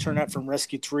light turnout from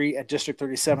Rescue 3 at District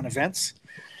 37 events.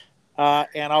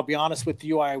 And I'll be honest with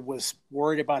you, I was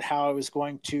worried about how I was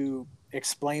going to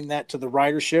explain that to the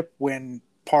ridership when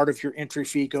part of your entry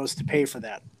fee goes to pay for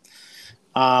that.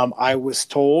 I was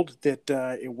told that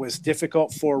it was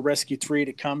difficult for Rescue 3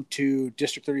 to come to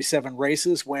District 37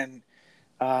 races when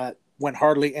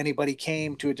hardly anybody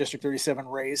came to a District 37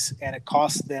 race, and it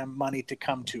cost them money to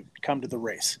come to the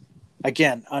race.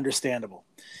 Again, understandable.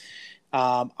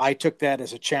 I took that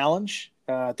as a challenge.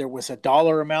 There was a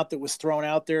dollar amount that was thrown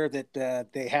out there that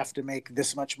they have to make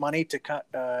this much money to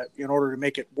in order to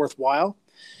make it worthwhile.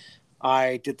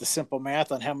 I did the simple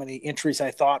math on how many entries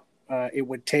I thought it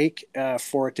would take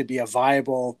for it to be a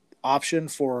viable option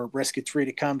for Rescue 3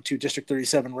 to come to District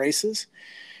 37 races.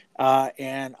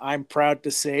 And I'm proud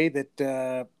to say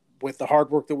that with the hard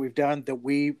work that we've done, that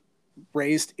we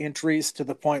raised entries to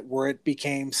the point where it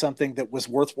became something that was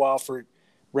worthwhile for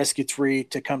Rescue 3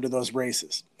 to come to those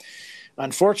races.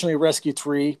 Unfortunately, Rescue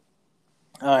 3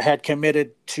 had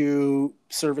committed to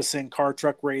servicing car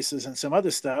truck races and some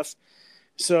other stuff.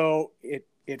 So it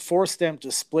forced them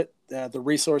to split the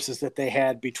resources that they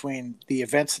had between the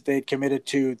events that they'd committed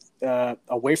to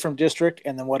away from district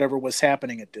and then whatever was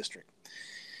happening at district.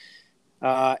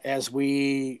 As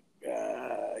we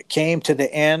came to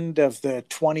the end of the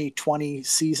 2020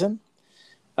 season,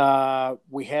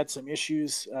 we had some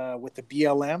issues with the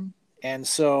BLM. And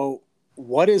so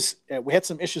we had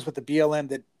some issues with the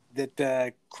BLM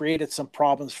that created some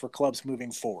problems for clubs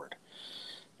moving forward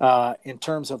in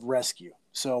terms of rescue.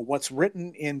 So what's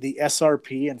written in the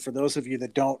SRP, and for those of you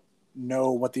that don't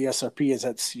know what the SRP is,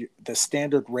 that's the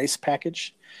standard race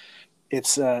package.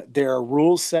 It's there are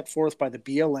rules set forth by the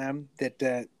BLM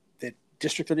that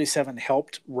District 37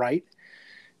 helped write,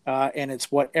 and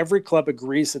it's what every club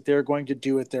agrees that they're going to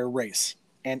do at their race.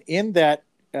 And in that,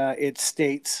 it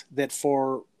states that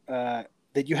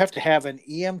that you have to have an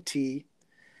EMT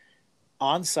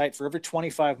on site for every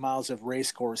 25 miles of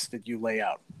race course that you lay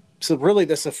out. So really,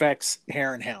 this affects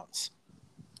hare and hounds.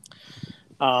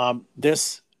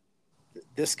 This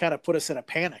kind of put us in a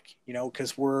panic,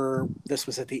 because this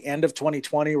was at the end of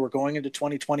 2020. We're going into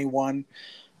 2021.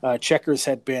 Checkers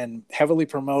had been heavily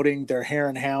promoting their Hare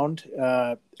and Hound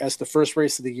as the first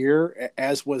race of the year,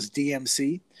 as was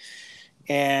DMC.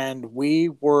 And we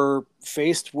were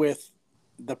faced with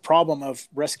the problem of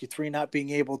Rescue 3 not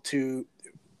being able to.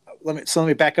 Let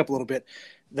me back up a little bit.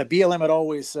 The BLM had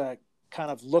always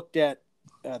kind of looked at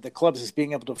the clubs as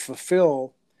being able to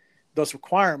fulfill those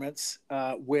requirements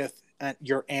with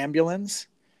your ambulance,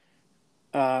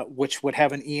 which would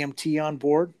have an EMT on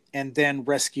board, and then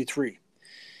Rescue 3.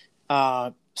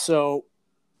 So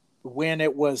when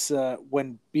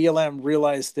BLM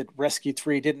realized that Rescue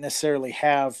 3 didn't necessarily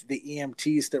have the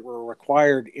EMTs that were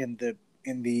required in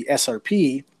the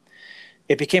SRP,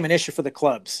 it became an issue for the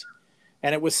clubs.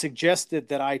 And it was suggested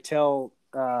that I tell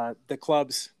the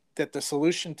clubs that the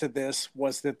solution to this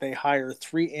was that they hire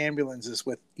 3 ambulances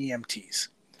with EMTs.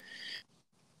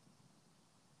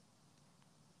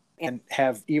 And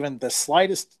have even the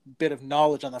slightest bit of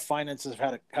knowledge on the finances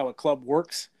of how a club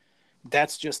works,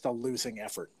 that's just a losing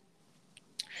effort.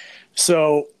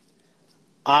 So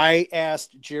I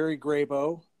asked Jerry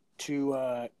Grabo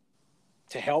to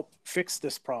help fix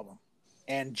this problem.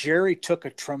 And Jerry took a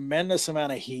tremendous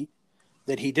amount of heat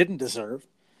that he didn't deserve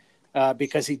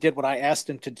because he did what I asked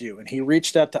him to do. And he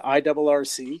reached out to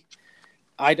IRRC.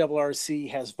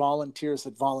 IRRC has volunteers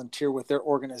that volunteer with their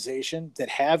organization that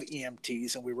have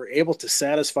EMTs, and we were able to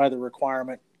satisfy the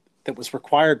requirement that was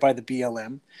required by the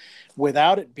BLM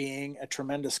without it being a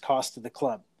tremendous cost to the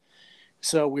club.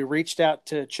 So we reached out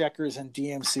to Checkers and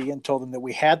DMC and told them that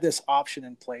we had this option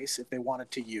in place if they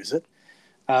wanted to use it.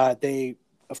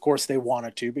 Of course, they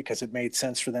wanted to because it made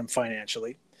sense for them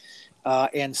financially.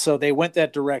 And so they went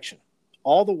that direction.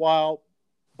 All the while,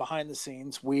 behind the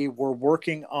scenes, we were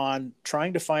working on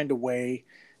trying to find a way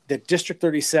that District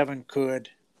 37 could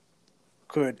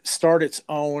start its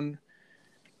own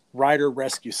rider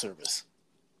rescue service.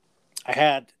 I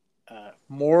had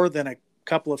more than a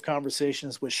couple of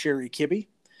conversations with Sherry Kibbe,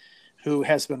 who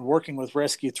has been working with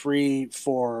Rescue 3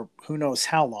 for who knows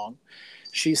how long.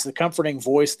 She's the comforting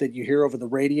voice that you hear over the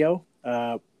radio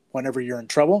whenever you're in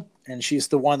trouble, and she's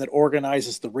the one that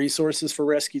organizes the resources for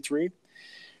Rescue 3.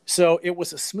 So it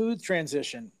was a smooth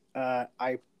transition.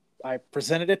 I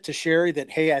presented it to Sherry that,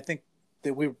 hey, I think that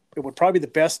it would probably be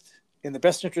in the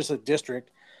best interest of the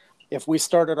district if we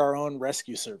started our own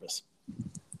rescue service.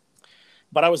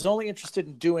 But I was only interested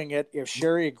in doing it if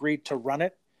Sherry agreed to run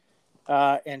it,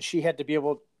 and she had to be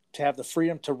able to have the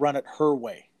freedom to run it her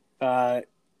way.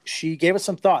 She gave it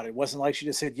some thought. It wasn't like she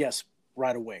just said yes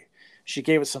right away. She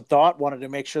gave it some thought, wanted to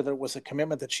make sure that it was a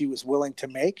commitment that she was willing to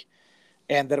make,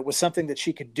 and that it was something that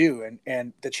she could do,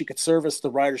 and that she could service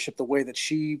the ridership the way that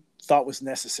she thought was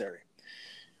necessary.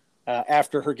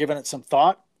 After her giving it some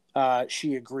thought,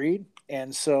 she agreed.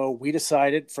 And so we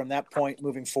decided from that point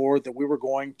moving forward that we were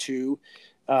going to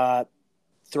throw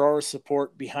our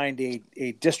support behind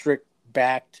a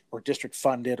district-backed or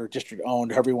district-funded or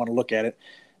district-owned, however you want to look at it,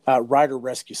 rider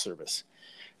rescue service.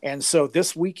 And so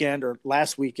this weekend or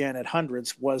last weekend at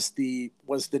Hundreds was the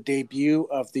debut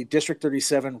of the District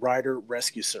 37 Rider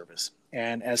Rescue Service.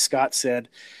 And as Scott said,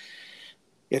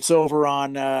 it's over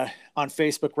on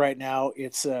Facebook right now.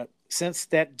 It's since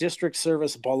that district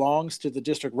service belongs to the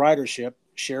district ridership,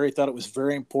 Sherry thought it was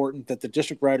very important that the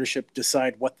district ridership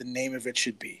decide what the name of it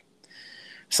should be.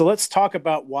 So let's talk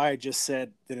about why I just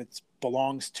said that it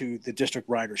belongs to the district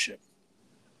ridership.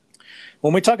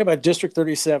 When we talk about District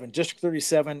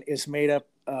 37 is made up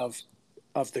of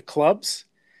the clubs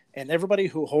and everybody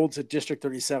who holds a District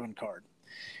 37 card.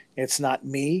 It's not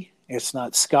me. It's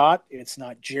not Scott. It's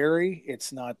not Jerry.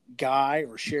 It's not Guy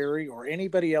or Sherry or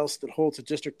anybody else that holds a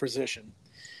district position.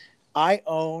 I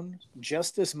own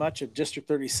just as much of District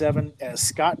 37 as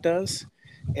Scott does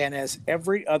and as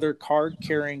every other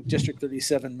card-carrying District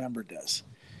 37 member does.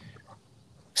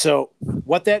 So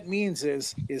what that means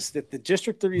is that the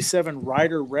District 37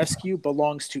 Rider Rescue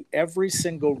belongs to every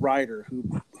single rider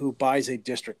who buys a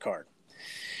district card.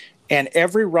 And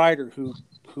every rider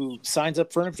who signs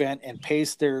up for an event and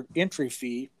pays their entry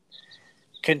fee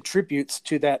contributes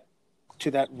to that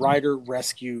rider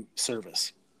rescue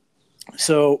service.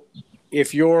 So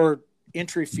if your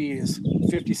entry fee is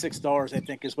 $56, I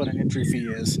think is what an entry fee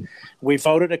is, we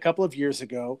voted a couple of years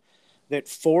ago that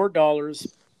 $4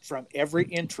 from every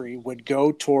entry would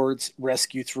go towards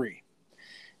Rescue 3.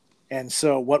 And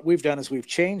so what we've done is we've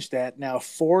changed that. Now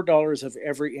 $4 of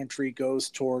every entry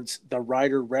goes towards the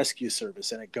Rider Rescue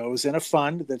Service, and it goes in a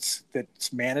fund that's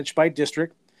managed by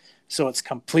district. So it's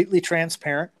completely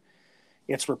transparent.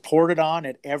 It's reported on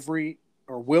at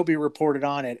will be reported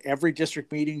on at every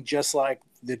district meeting, just like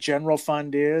the general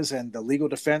fund is and the legal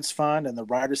defense fund and the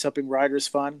Riders Helping Riders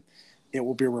Fund. It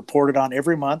will be reported on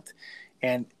every month.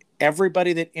 And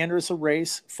everybody that enters a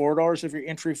race, $4 of your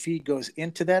entry fee goes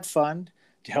into that fund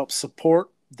to help support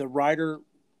the rider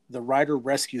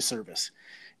rescue service.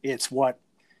 It's what,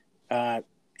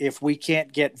 if we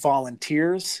can't get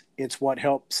volunteers, it's what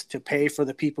helps to pay for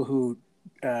the people who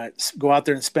go out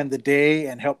there and spend the day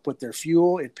and help with their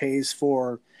fuel. It pays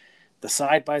for the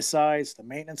side-by-sides, the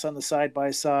maintenance on the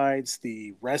side-by-sides,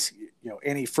 the rescue,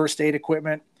 any first aid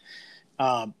equipment.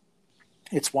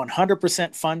 It's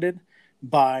 100% funded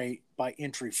by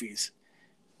entry fees.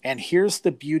 And here's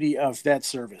the beauty of that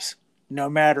service. No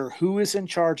matter who is in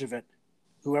charge of it,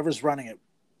 whoever's running it,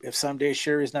 if someday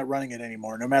Sherry's not running it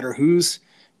anymore, no matter who's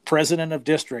president of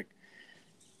district,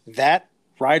 that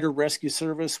rider rescue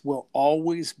service will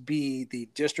always be the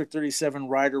District 37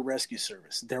 rider rescue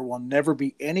service. There will never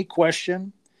be any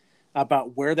question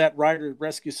about where that rider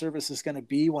rescue service is going to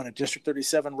be when a District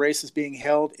 37 race is being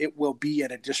held. It will be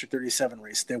at a District 37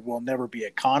 race. There will never be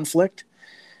a conflict.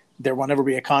 There will never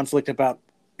be a conflict about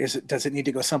does it need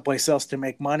to go someplace else to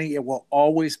make money? It will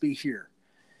always be here.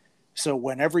 So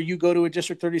whenever you go to a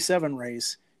District 37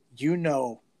 race,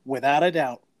 without a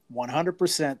doubt,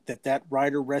 100% that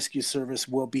rider rescue service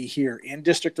will be here in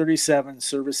District 37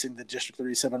 servicing the District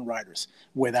 37 riders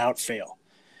without fail.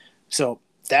 So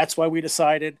that's why we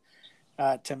decided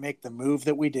to make the move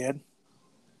that we did.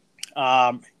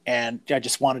 And I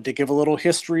just wanted to give a little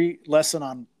history lesson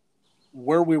on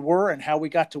where we were and how we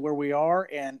got to where we are.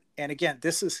 And again,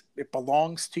 it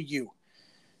belongs to you,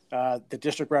 the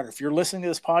district rider. If you're listening to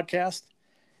this podcast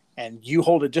and you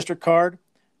hold a district card,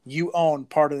 you own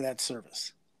part of that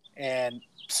service. And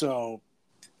so,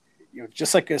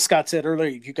 just like Scott said earlier,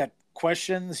 if you got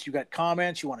questions, you got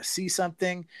comments, you want to see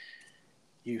something,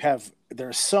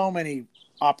 there's so many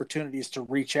opportunities to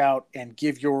reach out and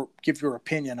give your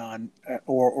opinion on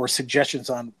or suggestions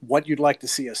on what you'd like to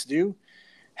see us do,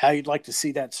 how you'd like to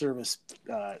see that service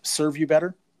serve you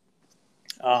better.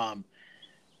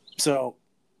 So,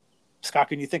 Scott,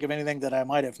 can you think of anything that I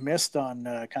might have missed on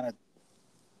kind of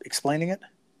explaining it?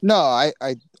 No,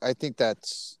 I think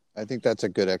that's a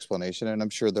good explanation, and I'm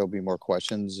sure there'll be more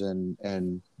questions,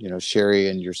 and Sherry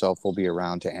and yourself will be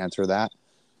around to answer that.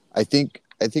 I think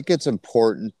it's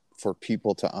important for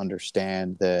people to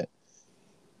understand that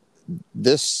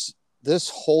this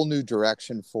whole new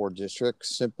direction for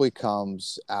districts simply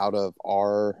comes out of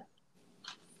our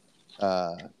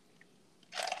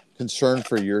concern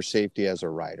for your safety as a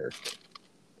rider,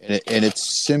 and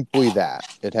it's simply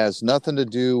that. It has nothing to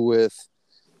do with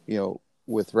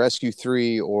with Rescue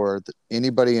 3 or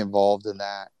anybody involved in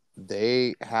that.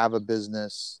 They have a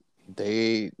business.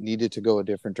 They needed to go a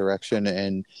different direction.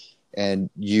 And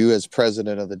you as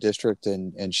president of the district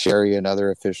and Sherry and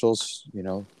other officials,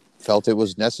 felt it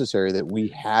was necessary that we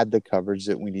had the coverage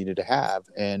that we needed to have.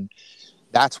 And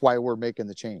that's why we're making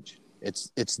the change.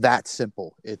 It's that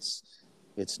simple. It's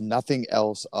nothing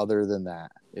else other than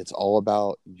that. It's all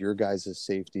about your guys'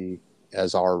 safety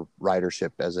as our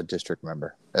ridership as a district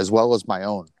member, as well as my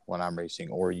own when I'm racing,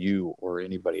 or you or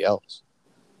anybody else.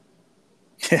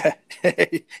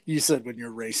 You said when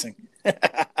you're racing.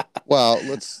 Well,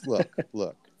 let's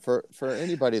look for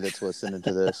anybody that's listening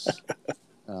to this.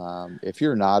 If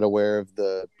you're not aware of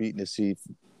the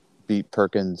Beat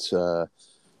Perkins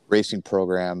racing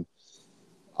program,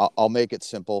 I'll make it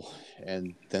simple,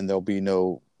 and then there's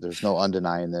no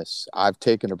undenying this. I've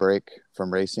taken a break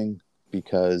from racing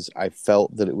because I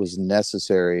felt that it was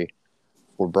necessary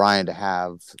for Brian to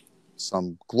have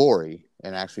some glory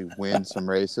and actually win some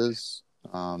races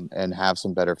and have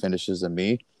some better finishes than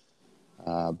me.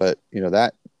 But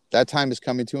that time is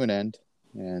coming to an end.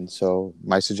 And so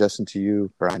my suggestion to you,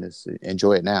 Brian, is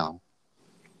enjoy it now.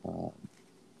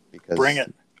 Because bring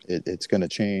it. It's going to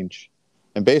change.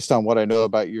 And based on what I know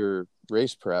about your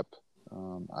race prep,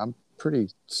 I'm pretty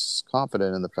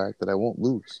confident in the fact that I won't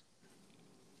lose.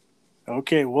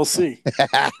 Okay, we'll see.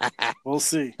 We'll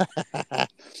see.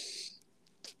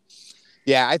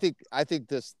 Yeah, I think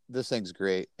this thing's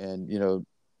great, and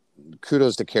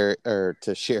kudos to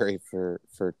Sherry for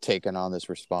taking on this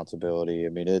responsibility. I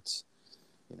mean, it's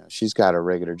she's got a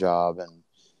regular job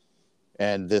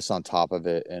and this on top of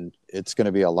it, and it's going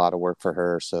to be a lot of work for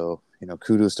her. So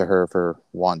kudos to her for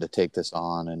wanting to take this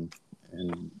on,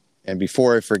 and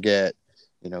before I forget,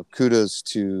 kudos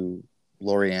to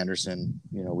Lori Anderson.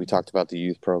 We talked about the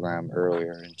youth program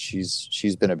earlier, and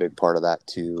she's been a big part of that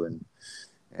too,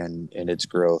 and its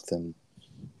growth. And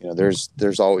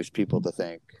there's always people to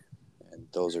thank, and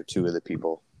those are two of the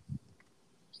people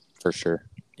for sure.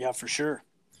 Yeah, for sure.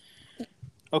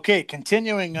 Okay,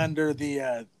 continuing under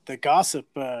the gossip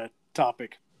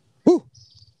topic. Woo.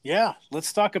 Yeah,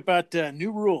 let's talk about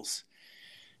new rules.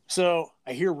 So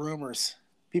I hear rumors.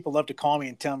 People love to call me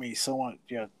and tell me so on.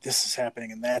 This is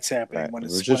happening and that's happening. Right. When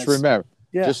Well, it's just remember,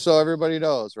 yeah, just so everybody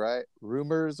knows, right?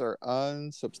 Rumors are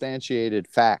unsubstantiated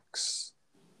facts.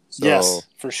 So yes,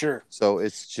 for sure. so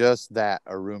it's just that,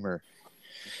 a rumor.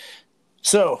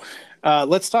 So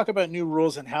let's talk about new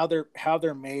rules and how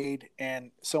they're made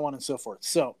and so on and so forth.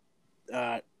 So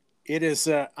uh, it is.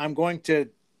 I'm going to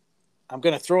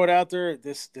throw it out there.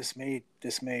 This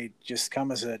may just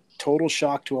come as a total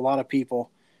shock to a lot of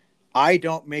people. I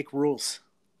don't make rules.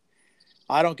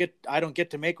 I don't get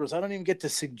to make rules. I don't even get to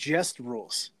suggest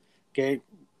rules. Okay,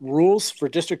 rules for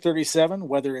District 37,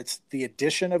 whether it's the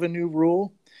addition of a new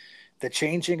rule, the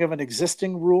changing of an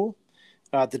existing rule,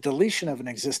 the deletion of an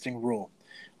existing rule.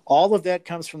 All of that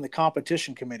comes from the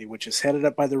competition committee, which is headed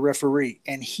up by the referee,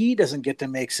 and he doesn't get to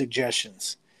make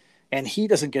suggestions, and he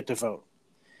doesn't get to vote.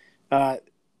 Uh,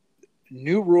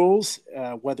 New rules,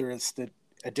 whether it's the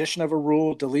addition of a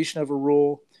rule, deletion of a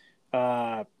rule,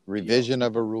 uh, Revision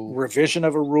of a rule. revision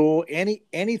of a rule,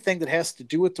 anything that has to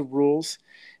do with the rules,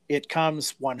 it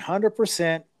comes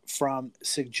 100% from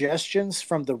suggestions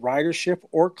from the ridership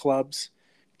or clubs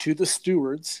to the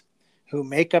stewards who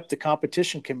make up the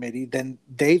competition committee. Then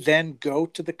they then go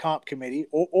to the comp committee,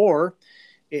 or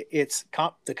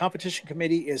the competition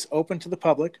committee is open to the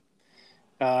public.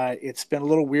 It's been a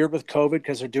little weird with COVID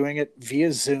because they're doing it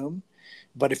via Zoom.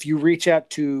 But if you reach out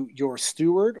to your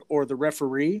steward or the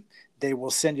referee, they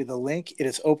will send you the link. It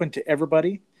is open to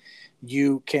everybody.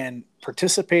 You can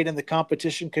participate in the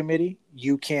competition committee.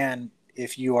 You can,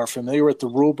 if you are familiar with the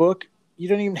rule book, you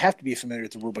don't even have to be familiar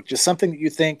with the rule book. Just something that you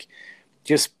think,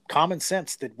 just common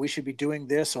sense that we should be doing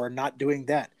this or not doing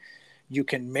that. You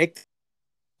can make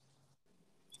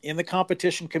in the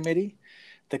competition committee.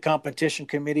 The competition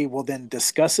committee will then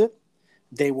discuss it.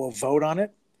 They will vote on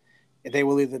it. They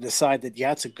will either decide that,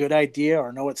 yeah, it's a good idea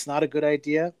or no, it's not a good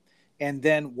idea. And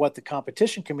then what the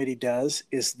competition committee does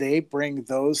is they bring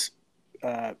those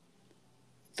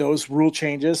rule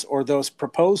changes or those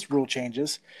proposed rule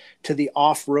changes to the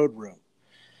off-road room.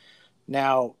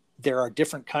 Now, there are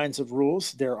different kinds of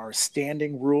rules. There are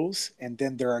standing rules, and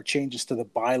then there are changes to the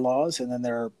bylaws, and then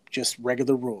there are just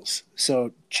regular rules.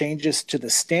 So changes to the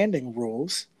standing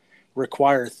rules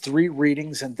require 3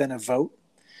 readings and then a vote.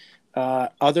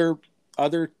 Other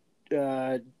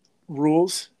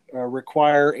rules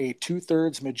require a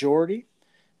 2/3 majority,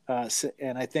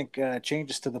 and I think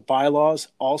changes to the bylaws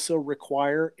also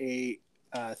require a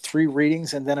 3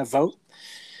 readings and then a vote.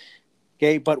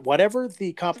 Okay, but whatever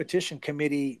the competition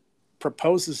committee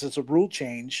proposes as a rule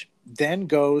change then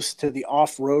goes to the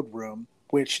off-road room,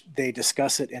 which they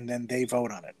discuss it and then they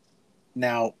vote on it.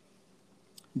 Now,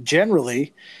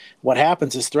 generally, what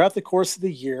happens is throughout the course of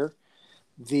the year,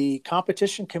 the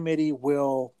competition committee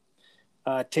will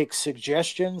take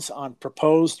suggestions on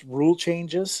proposed rule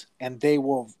changes, and they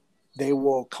will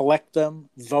collect them,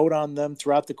 vote on them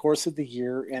throughout the course of the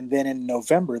year, and then in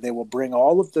November they will bring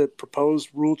all of the proposed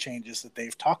rule changes that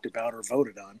they've talked about or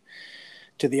voted on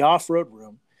to the off-road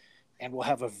room, and we'll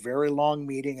have a very long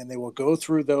meeting, and they will go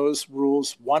through those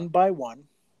rules one by one,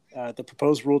 the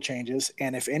proposed rule changes,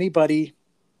 and if anybody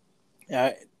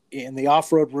in the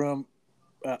off-road room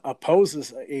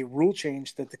opposes a rule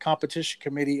change that the competition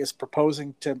committee is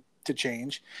proposing to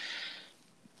change,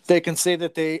 they can say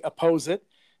that they oppose it,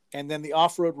 and then the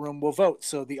off-road room will vote.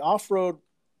 So the off-road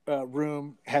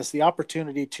room has the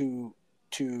opportunity to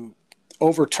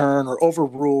overturn or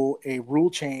overrule a rule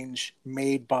change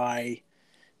made by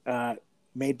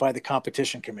the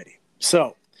competition committee.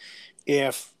 So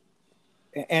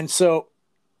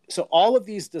so all of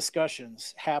these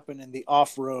discussions happen in the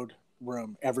off-road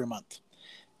room every month.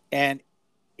 And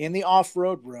in the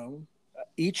off-road room,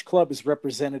 each club is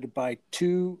represented by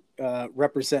 2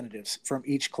 representatives from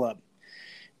each club.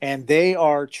 And they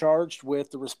are charged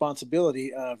with the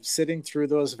responsibility of sitting through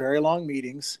those very long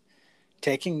meetings,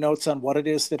 taking notes on what it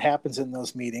is that happens in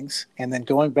those meetings, and then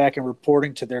going back and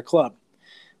reporting to their club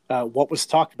what was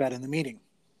talked about in the meeting.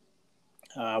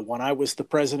 When I was the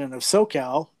president of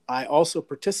SoCal, I also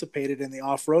participated in the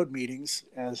off-road meetings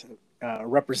as a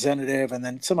representative, and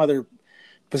then some other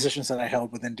positions that I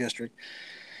held within district.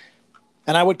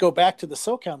 And I would go back to the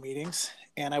SoCal meetings,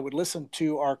 and I would listen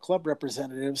to our club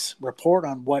representatives report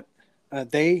on what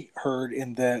they heard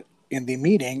in the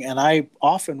meeting. And I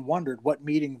often wondered what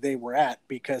meeting they were at,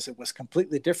 because it was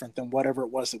completely different than whatever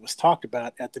it was that was talked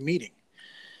about at the meeting.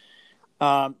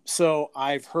 So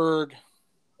I've heard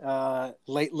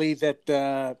lately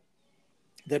that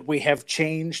we have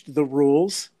changed the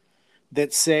rules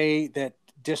that say that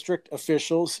district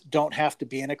officials don't have to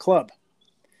be in a club.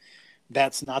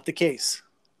 That's not the case.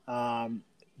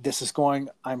 This is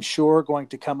I'm sure, going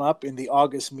to come up in the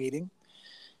August meeting.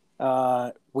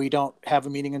 We don't have a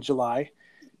meeting in July.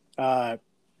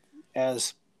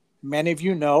 As many of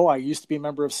you know, I used to be a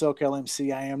member of SoCal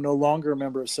MC. I am no longer a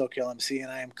member of SoCal MC,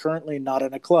 and I am currently not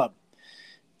in a club.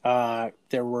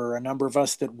 There were a number of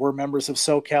us that were members of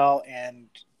SoCal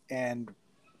and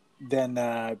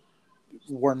then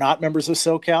were not members of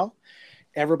SoCal.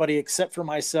 Everybody except for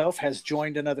myself has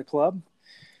joined another club.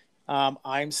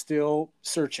 I'm still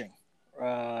searching.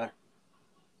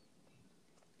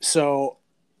 So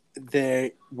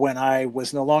when I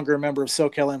was no longer a member of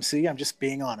SoCal MC, I'm just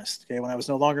being honest. Okay, when I was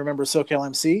no longer a member of SoCal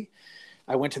MC,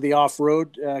 I went to the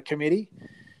off-road committee,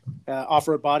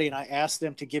 off-road body, and I asked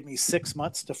them to give me 6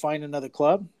 months to find another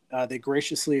club. They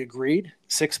graciously agreed.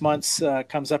 6 months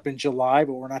comes up in July,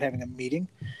 but we're not having a meeting.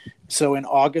 So in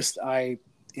August, I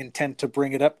intend to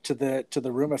bring it up to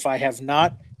the room. If I have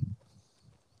not,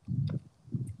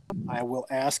 I will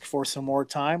ask for some more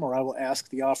time, or I will ask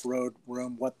the off-road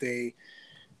room what they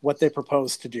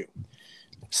propose to do.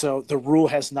 So the rule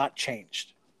has not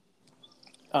changed.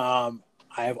 I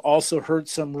have also heard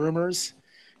some rumors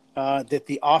that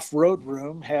the off-road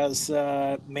room has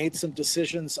made some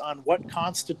decisions on what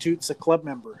constitutes a club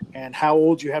member and how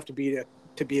old you have to be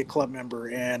to be a club member.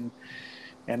 And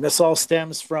this all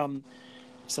stems from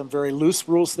some very loose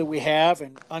rules that we have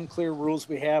and unclear rules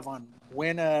we have on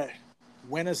when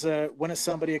is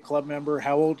somebody a club member,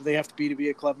 how old do they have to be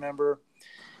a club member.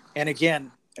 And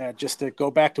again, just to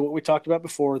go back to what we talked about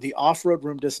before, the off-road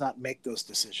room does not make those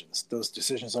decisions. Those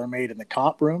decisions are made in the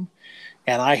comp room,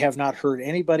 and I have not heard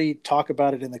anybody talk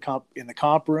about it in the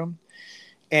comp room.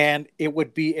 And it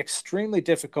would be extremely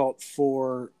difficult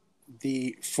for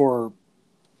District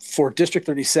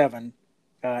 37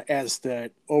 as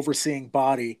the overseeing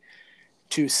body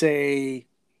to say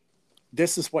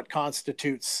this is what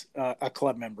constitutes a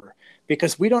club member,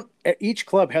 because each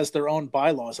club has their own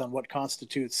bylaws on what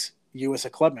constitutes you as a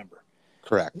club member.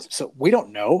 Correct. So we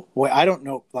don't know. Well, I don't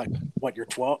know, like, what you're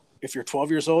 12. If you're 12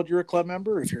 years old, you're a club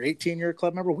member. If you're 18, you're a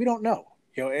club member. We don't know.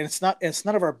 And it's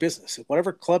none of our business.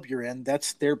 Whatever club you're in,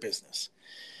 that's their business.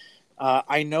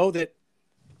 I know that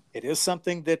it is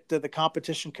something that the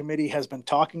competition committee has been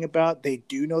talking about. They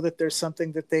do know that there's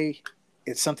something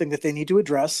it's something that they need to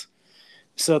address,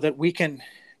 so that we can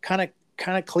kind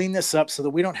of clean this up, so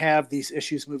that we don't have these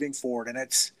issues moving forward. And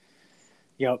it's,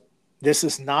 this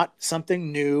is not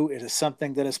something new. It is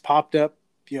something that has popped up.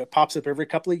 It pops up every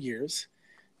couple of years,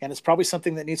 and it's probably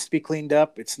something that needs to be cleaned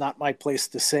up. It's not my place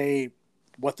to say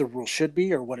what the rule should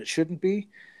be or what it shouldn't be.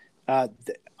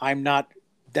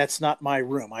 That's not my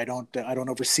room. I don't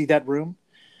oversee that room,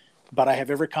 but I have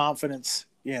every confidence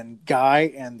in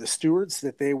Guy and the stewards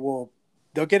that they'll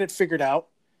get it figured out,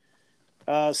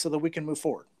 so that we can move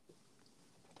forward.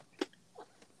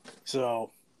 So.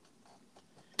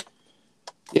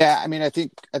 Yeah, I mean, I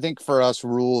think for us,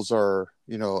 rules are,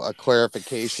 a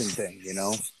clarification thing,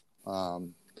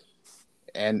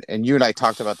 and you and I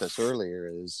talked about this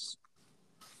earlier, is,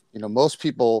 most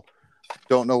people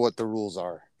don't know what the rules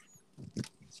are.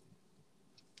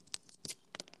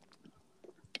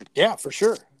 Yeah, for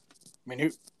sure. I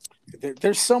mean,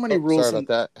 there's so many rules. Sorry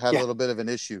about that. Had a little bit of an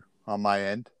issue on my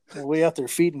end. Are we out there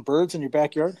feeding birds in your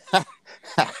backyard?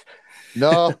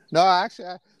 No,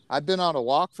 actually, I've been on a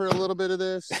walk for a little bit of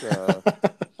this.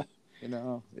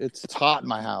 It's hot in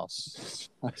my house.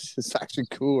 It's actually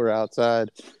cooler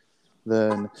outside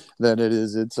than it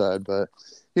is inside. But,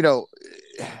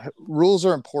 rules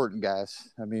are important, guys.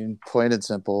 I mean, plain and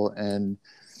simple. And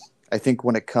I think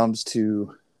when it comes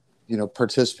to,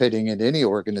 participating in any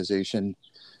organization,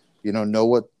 know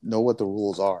what the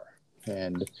rules are.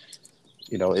 And,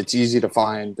 it's easy to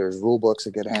find. There's rule books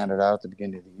that get handed out at the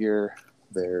beginning of the year.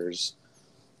 There's,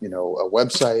 a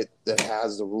website that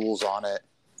has the rules on it.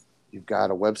 You've got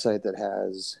a website that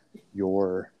has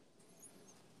your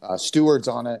stewards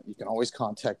on it. You can always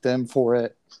contact them for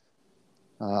it.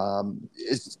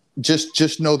 It's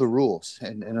just know the rules.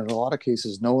 And in a lot of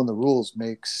cases, knowing the rules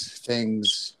makes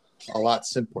things a lot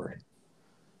simpler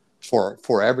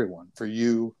for everyone, for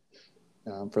you,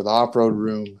 for the off-road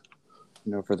room,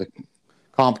 for the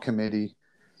comp committee,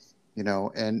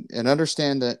 and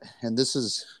understand that, and this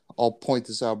is, I'll point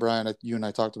this out, Brian, you and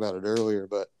I talked about it earlier,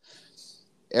 but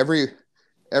every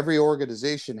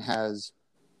organization has,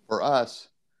 for us,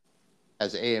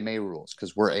 has AMA rules,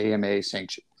 because we're AMA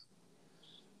sanctioned.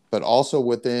 But also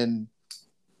within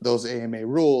those AMA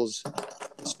rules,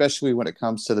 especially when it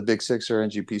comes to the Big Six or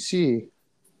NGPC,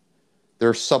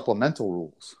 there's supplemental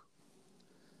rules.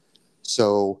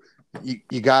 So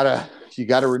you gotta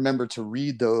remember to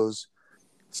read those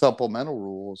supplemental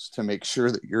rules to make sure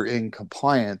that you're in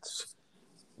compliance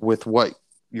with what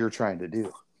you're trying to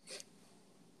do.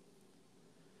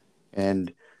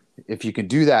 And if you can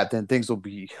do that, then things will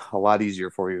be a lot easier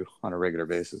for you on a regular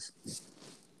basis.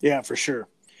 Yeah, for sure.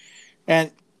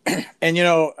 And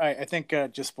I think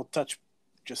just we'll touch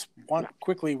just one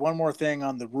more thing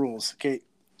on the rules. Okay,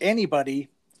 anybody,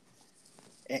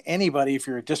 if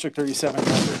you're a District 37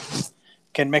 member,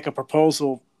 can make a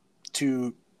proposal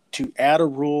to add a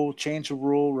rule, change a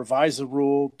rule, revise a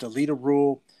rule, delete a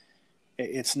rule.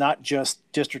 It's not just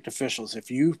district officials. If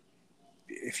you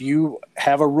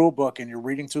have a rule book and you're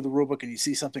reading through the rule book and you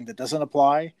see something that doesn't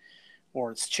apply,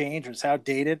 or it's changed or it's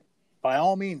outdated, by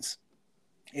all means,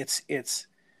 it's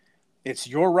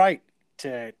your right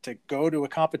to go to a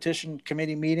competition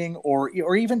committee meeting, or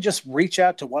even just reach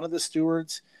out to one of the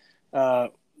stewards,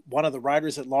 one of the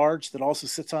riders at large that also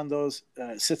sits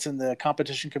in the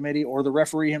competition committee, or the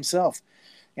referee himself,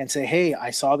 and say, hey,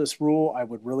 I saw this rule. I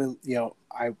would really,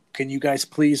 can you guys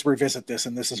please revisit this?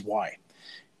 And this is why.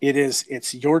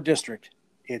 It's your district.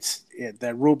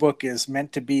 The rule book is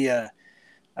meant to be a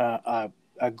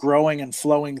growing and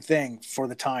flowing thing for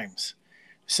the times.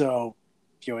 So,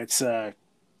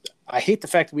 I hate the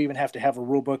fact that we even have to have a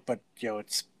rule book, but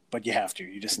but you have to.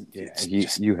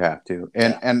 You have to.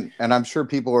 And I'm sure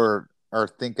people are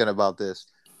thinking about this.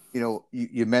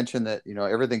 You mentioned that,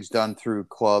 everything's done through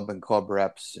club and club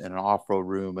reps in an off-road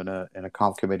room and a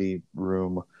comp committee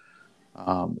room.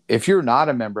 If you're not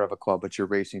a member of a club, but you're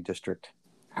racing district,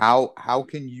 how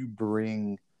can you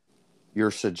bring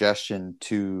your suggestion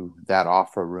to that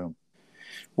off-road room?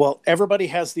 Well, everybody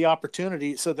has the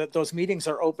opportunity, so that those meetings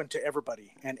are open to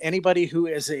everybody, and anybody who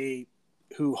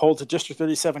holds a District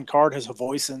 37 card has a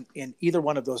voice in either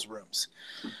one of those rooms.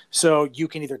 So you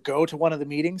can either go to one of the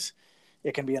meetings.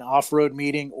 It can be an off-road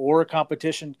meeting or a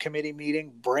competition committee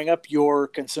meeting. Bring up your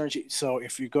concerns. So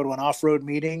if you go to an off-road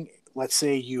meeting, let's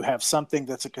say you have something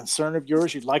that's a concern of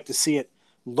yours, you'd like to see it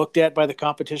looked at by the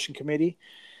competition committee,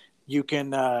 you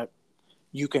can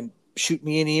shoot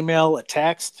me an email, a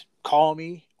text, call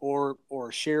me, or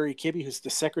Sherry Kibbe, who's the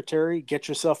secretary. Get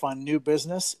yourself on New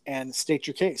Business and state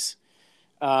your case.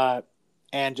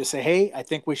 And just say, hey, I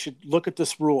think we should look at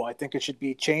this rule. I think it should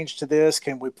be changed to this.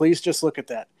 Can we please just look at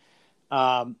that?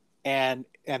 And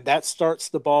that starts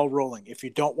the ball rolling. If you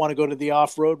don't want to go to the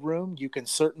off-road room, you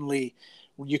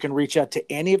can reach out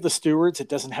to any of the stewards. It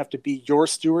doesn't have to be your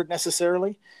steward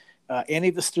necessarily. Any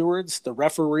of the stewards, the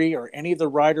referee, or any of the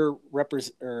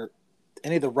riders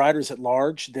at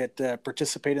large that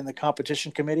participate in the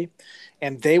competition committee,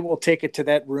 and they will take it to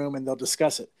that room and they'll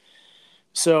discuss it.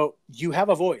 So you have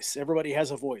a voice. Everybody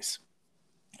has a voice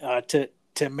to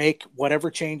make whatever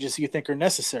changes you think are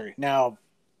necessary. Now,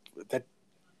 that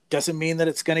doesn't mean that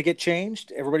it's going to get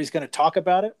changed. Everybody's going to talk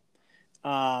about it.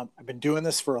 I've been doing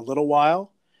this for a little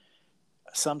while.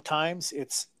 Sometimes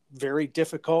it's very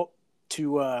difficult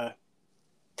to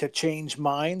change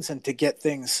minds and to get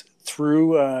things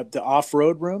through the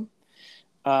off-road room.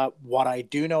 What I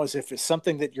do know is if it's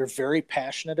something that you're very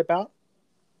passionate about,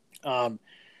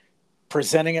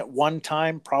 presenting it one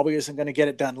time probably isn't going to get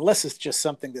it done, unless it's just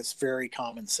something that's very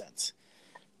common sense.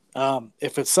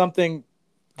 If it's something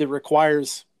that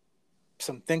requires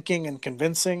some thinking and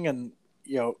convincing, and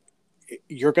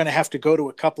you're going to have to go to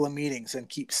a couple of meetings and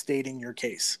keep stating your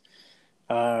case.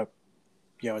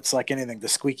 It's like anything, the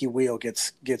squeaky wheel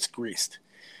gets greased.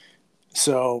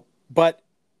 So, but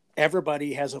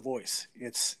everybody has a voice.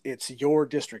 It's your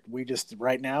district. We just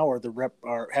right now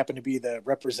happen to be the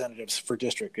representatives for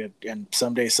district, and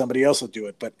someday somebody else will do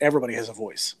it, but everybody has a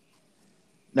voice.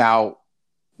 Now,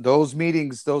 those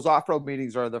off-road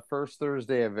meetings are the first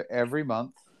Thursday of every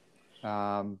month.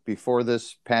 Before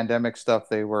this pandemic stuff,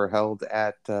 they were held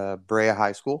at Brea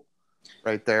High School,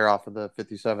 right there off of the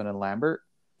 57 in Lambert.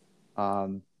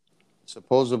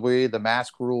 Supposedly, the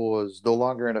mask rule is no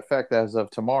longer in effect as of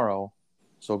tomorrow.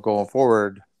 So going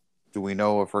forward, do we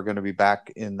know if we're going to be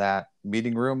back in that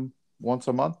meeting room once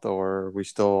a month, or are we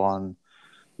still on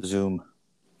Zoom?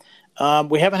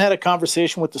 We haven't had a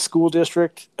conversation with the school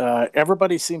district.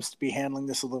 Everybody seems to be handling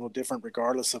this a little different,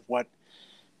 regardless of what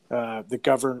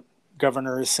the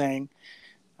governor is saying.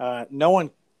 No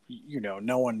one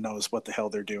knows what the hell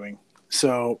they're doing.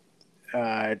 So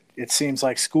it seems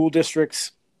like school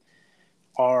districts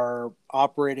are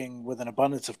operating with an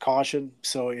abundance of caution.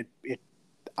 So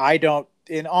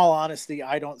in all honesty,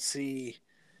 I don't see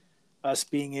us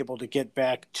being able to get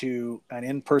back to an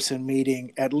in-person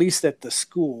meeting, at least at the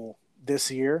school this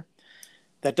year.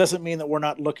 That doesn't mean that we're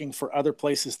not looking for other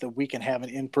places that we can have an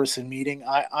in-person meeting.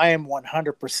 I am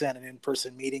 100% an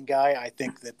in-person meeting guy. I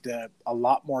think that a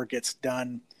lot more gets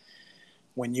done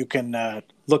when you can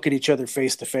look at each other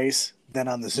face to face than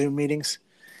on the Zoom meetings.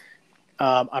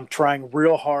 I'm trying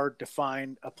real hard to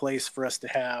find a place for us to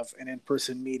have an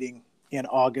in-person meeting in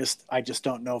August. I just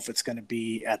don't know if it's going to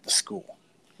be at the school.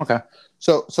 Okay.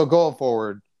 So going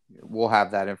forward, we'll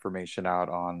have that information out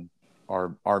on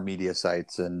our media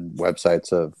sites and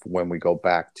websites of when we go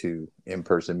back to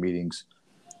in-person meetings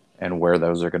and where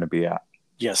those are going to be at.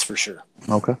 Yes, for sure.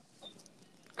 Okay.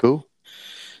 Cool.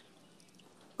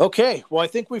 Okay. Well, I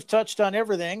think we've touched on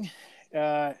everything.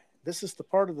 This is the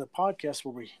part of the podcast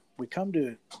where we come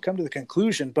to the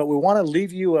conclusion, but we want to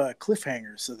leave you a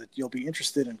cliffhanger so that you'll be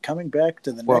interested in coming back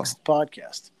to the next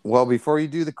podcast. Well, before you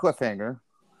do the cliffhanger,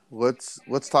 let's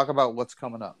talk about what's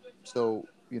coming up. So,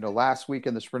 last week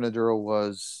in the Sprint Enduro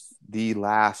was the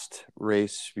last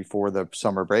race before the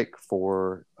summer break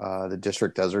for the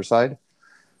District Desert Side.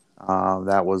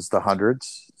 That was the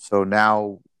hundreds. So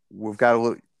now we've got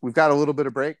a little bit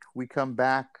of break. We come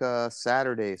back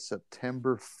Saturday,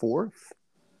 September 4th.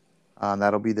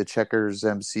 That'll be the Checkers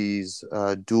MC's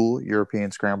dual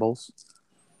European scrambles.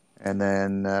 And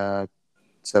then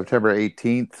September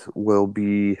 18th will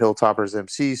be Hilltoppers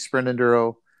MC Sprint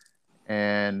Enduro.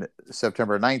 And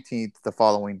September 19th, the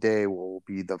following day, will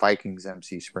be the Vikings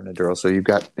MC Sprint Enduro. So you've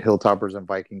got Hilltoppers and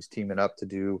Vikings teaming up to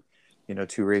do,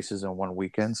 2 races in one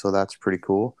weekend. So that's pretty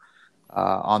cool.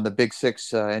 On the Big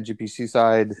Six NGPC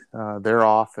side, they're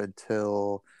off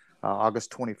until August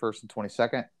 21st and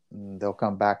 22nd. And they'll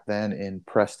come back then in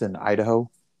Preston, Idaho.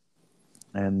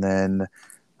 And then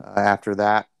after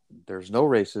that, there's no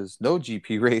races, no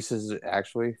GP races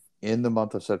actually in the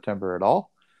month of September at all.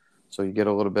 So you get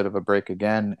a little bit of a break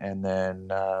again, and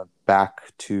then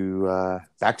back to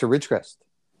Ridgecrest.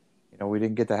 We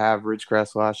didn't get to have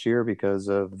Ridgecrest last year because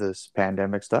of this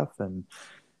pandemic stuff, and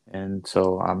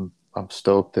so I'm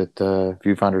stoked that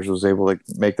Viewfinders was able to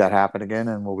make that happen again,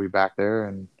 and we'll be back there,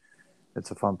 and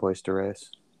it's a fun place to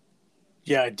race.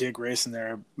 Yeah, I dig racing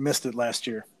there. I missed it last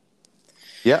year.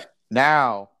 Yep.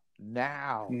 Now,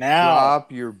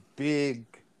 drop your big.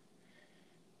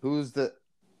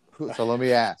 So let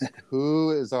me ask,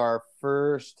 who is our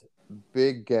first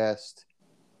big guest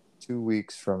 2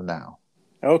 weeks from now?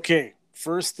 Okay,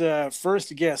 first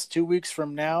guest 2 weeks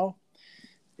from now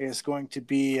is going to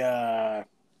be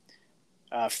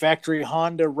factory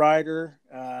Honda rider,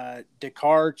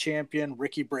 Dakar champion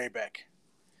Ricky Brabeck.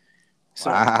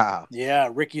 So, wow. Yeah,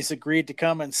 Ricky's agreed to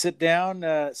come and sit down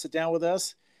with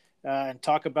us and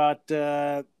talk about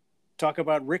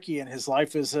Ricky and his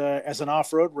life as an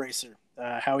off-road racer,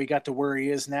 how he got to where he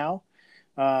is now,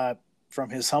 from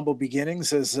his humble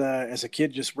beginnings as a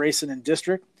kid just racing in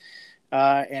district,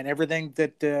 and everything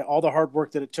that all the hard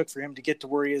work that it took for him to get to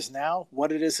where he is now,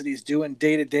 what it is that he's doing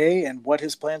day to day, and what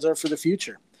his plans are for the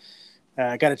future.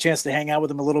 I got a chance to hang out with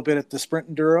him a little bit at the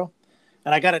Sprint Enduro,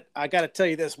 and I got to tell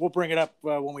you this. We'll bring it up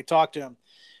when we talk to him.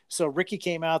 So Ricky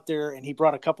came out there and he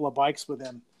brought a couple of bikes with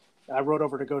him. I rode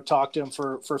over to go talk to him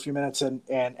for a few minutes and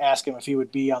ask him if he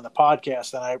would be on the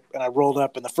podcast. And I rolled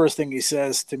up, and the first thing he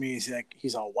says to me,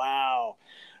 he's all, "Wow,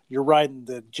 you're riding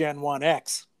the Gen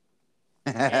 1X."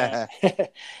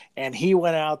 And he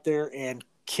went out there and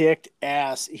kicked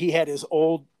ass. He had his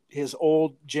old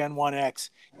Gen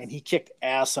 1X, and he kicked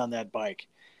ass on that bike.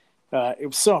 It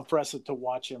was so impressive to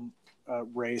watch him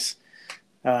race.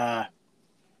 And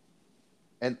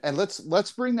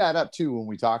let's bring that up too when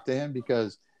we talk to him,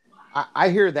 because I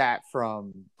hear that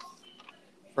from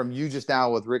you just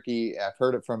now with Ricky. I've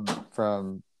heard it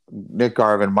from Nick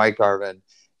Garvin, Mike Garvin.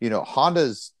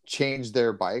 Honda's changed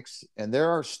their bikes, and there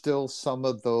are still some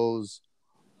of those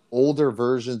older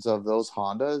versions of those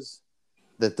Hondas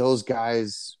that those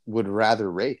guys would rather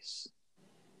race.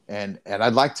 And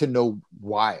I'd like to know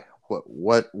why.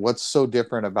 What's so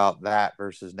different about that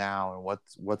versus now, and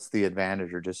what's the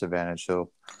advantage or disadvantage?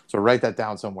 So write that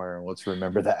down somewhere, and let's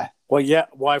remember that. Well, yeah,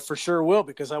 I for sure will,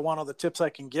 because I want all the tips I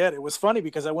can get. It was funny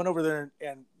because I went over there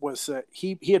and was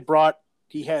he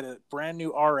had a brand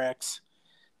new RX,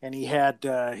 and he had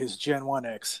his Gen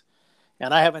 1X,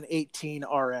 and I have an 18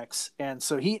 RX, and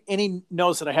so he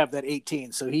knows that I have that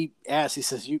 18. So he asked, he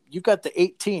says, "You got the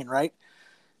 18, right?"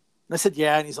 And I said,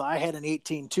 "Yeah." And he's like, "I had an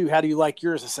 18 too. How do you like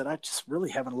yours?" I said, "I just really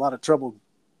having a lot of trouble,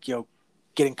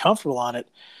 getting comfortable on it."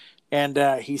 And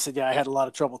he said, "Yeah, I had a lot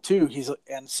of trouble too."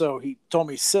 And so he told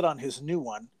me sit on his new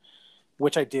one,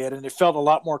 which I did, and it felt a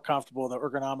lot more comfortable. The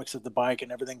ergonomics of the bike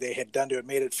and everything they had done to it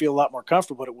made it feel a lot more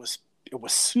comfortable. But it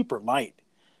was super light,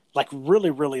 like really,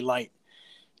 really light.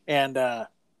 And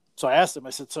so I asked him.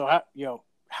 I said, "So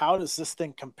how does this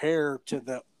thing compare to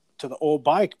the old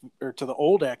bike, or to the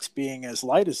old X being as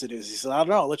light as it is?" He said, "I don't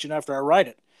know. I'll let you know after I ride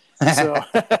it." So,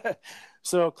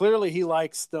 so clearly he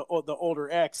likes the older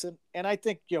X, and I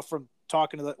think from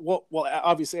talking to well,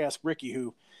 obviously ask Ricky,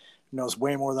 who knows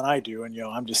way more than I do. And,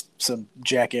 I'm just some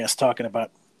jackass talking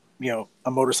about,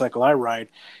 a motorcycle I ride.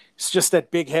 It's just that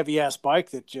big, heavy ass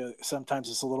bike that sometimes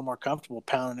it's a little more comfortable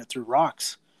pounding it through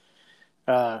rocks.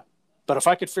 But if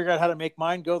I could figure out how to make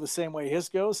mine go the same way his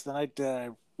goes,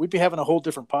 then we'd be having a whole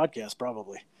different podcast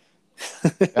probably.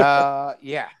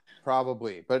 Yeah,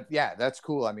 probably. But yeah, that's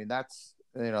cool. I mean, that's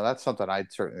something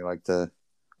I'd certainly like to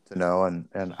know.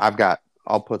 And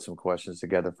I'll put some questions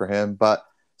together for him. But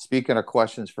speaking of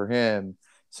questions for him,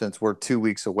 since we're 2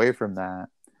 weeks away from that,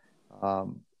 I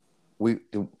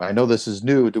know this is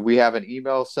new. Do we have an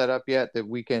email set up yet that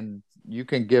you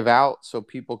can give out so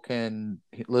people can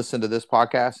listen to this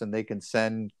podcast and they can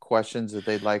send questions that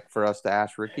they'd like for us to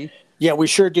ask Ricky? Yeah, we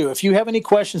sure do. If you have any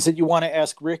questions that you want to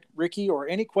ask Ricky, or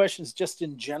any questions just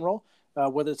in general,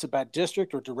 whether it's about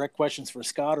district or direct questions for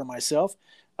Scott or myself,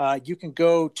 you can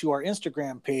go to our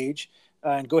Instagram page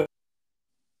and go.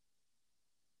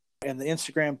 And the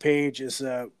Instagram page is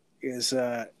at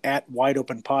Wide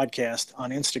Open Podcast on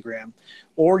Instagram,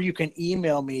 or you can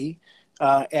email me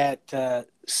at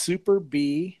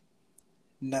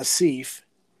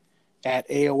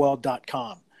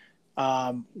superbnasif@aol.com.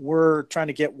 We're trying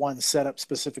to get one set up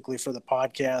specifically for the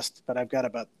podcast, but I've got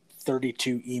about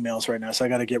 32 emails right now, so I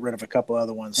got to get rid of a couple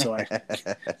other ones so I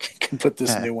can put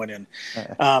this new one in.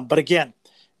 But again,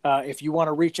 if you want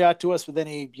to reach out to us with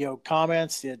any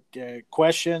comments,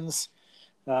 questions,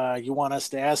 you want us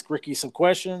to ask Ricky some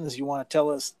questions, you want to tell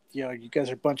us you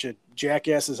guys are a bunch of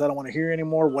jackasses I don't want to hear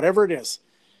anymore, whatever it is,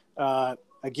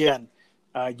 again,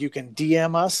 you can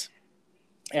DM us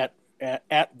at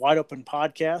Wide Open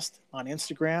Podcast on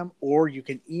Instagram, or you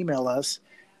can email us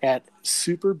at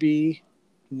superbnasif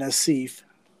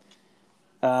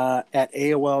at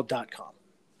AOL.com.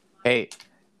 Hey,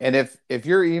 and if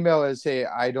your email is, hey,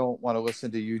 I don't want to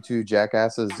listen to you two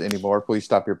jackasses anymore, please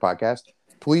stop your podcast,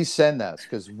 please send us,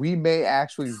 because we may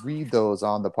actually read those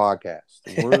on the podcast.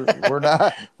 We're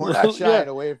not shying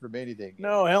away from anything.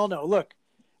 No, hell no. Look,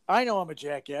 I know I'm a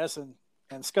jackass, and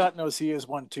Scott knows he is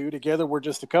one too. Together, we're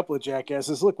just a couple of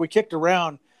jackasses. Look, we kicked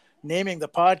around naming the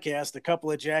podcast a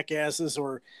couple of jackasses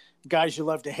or guys you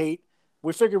love to hate.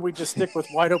 We figured we'd just stick with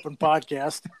Wide Open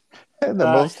Podcast. the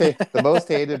most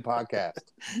hated podcast.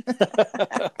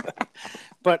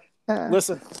 But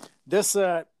listen, this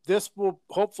will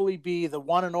hopefully be the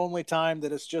one and only time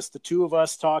that it's just the two of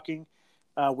us talking.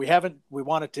 We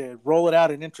wanted to roll it out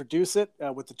and introduce it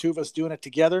with the two of us doing it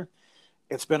together.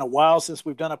 It's been a while since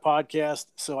we've done a podcast,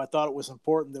 so I thought it was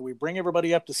important that we bring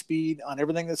everybody up to speed on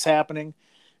everything that's happening.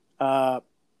 I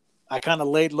kind of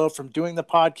laid low from doing the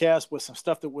podcast with some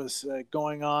stuff that was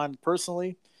going on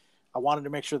personally. I wanted to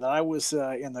make sure that I was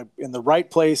in the right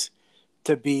place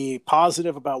to be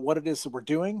positive about what it is that we're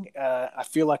doing. I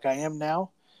feel like I am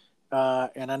now.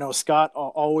 And I know Scott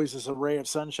always is a ray of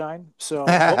sunshine. So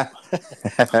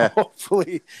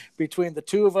hopefully between the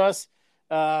two of us,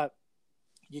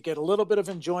 you get a little bit of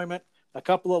enjoyment, a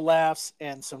couple of laughs,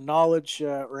 and some knowledge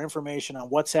or information on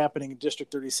what's happening in District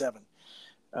 37.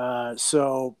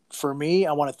 So for me,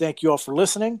 I want to thank you all for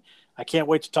listening. I can't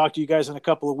wait to talk to you guys in a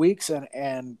couple of weeks,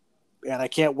 and I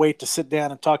can't wait to sit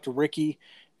down and talk to Ricky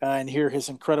and hear his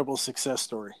incredible success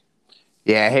story.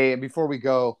 Yeah. Hey, and before we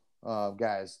go,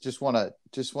 guys, just want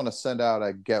to send out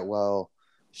a get well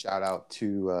shout out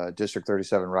to District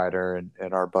 37 rider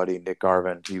and our buddy Nick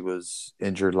Garvin. He was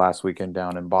injured last weekend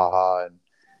down in Baja, and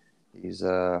he's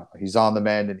on the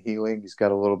mend and healing. He's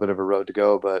got a little bit of a road to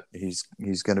go, but he's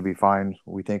going to be fine,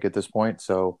 we think, at this point.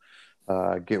 So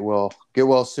get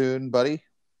well soon, buddy.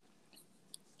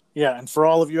 Yeah, and for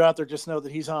all of you out there, just know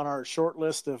that he's on our short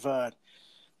list of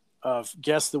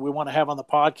guests that we want to have on the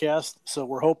podcast. So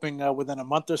we're hoping within a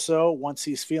month or so, once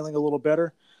he's feeling a little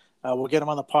better, we'll get him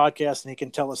on the podcast and he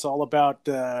can tell us all about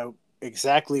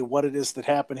exactly what it is that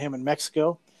happened to him in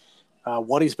Mexico,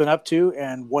 what he's been up to,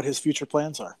 and what his future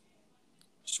plans are.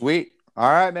 Sweet. All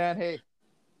right, man. Hey,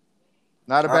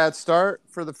 not a bad start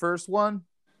for the first one.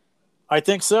 I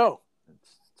think so.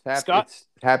 Scott? It's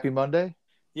happy Monday.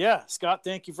 Yeah. Scott,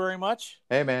 thank you very much.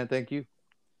 Hey, man. Thank you.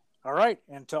 All right.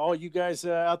 And to all you guys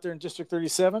out there in District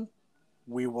 37,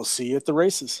 we will see you at the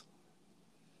races.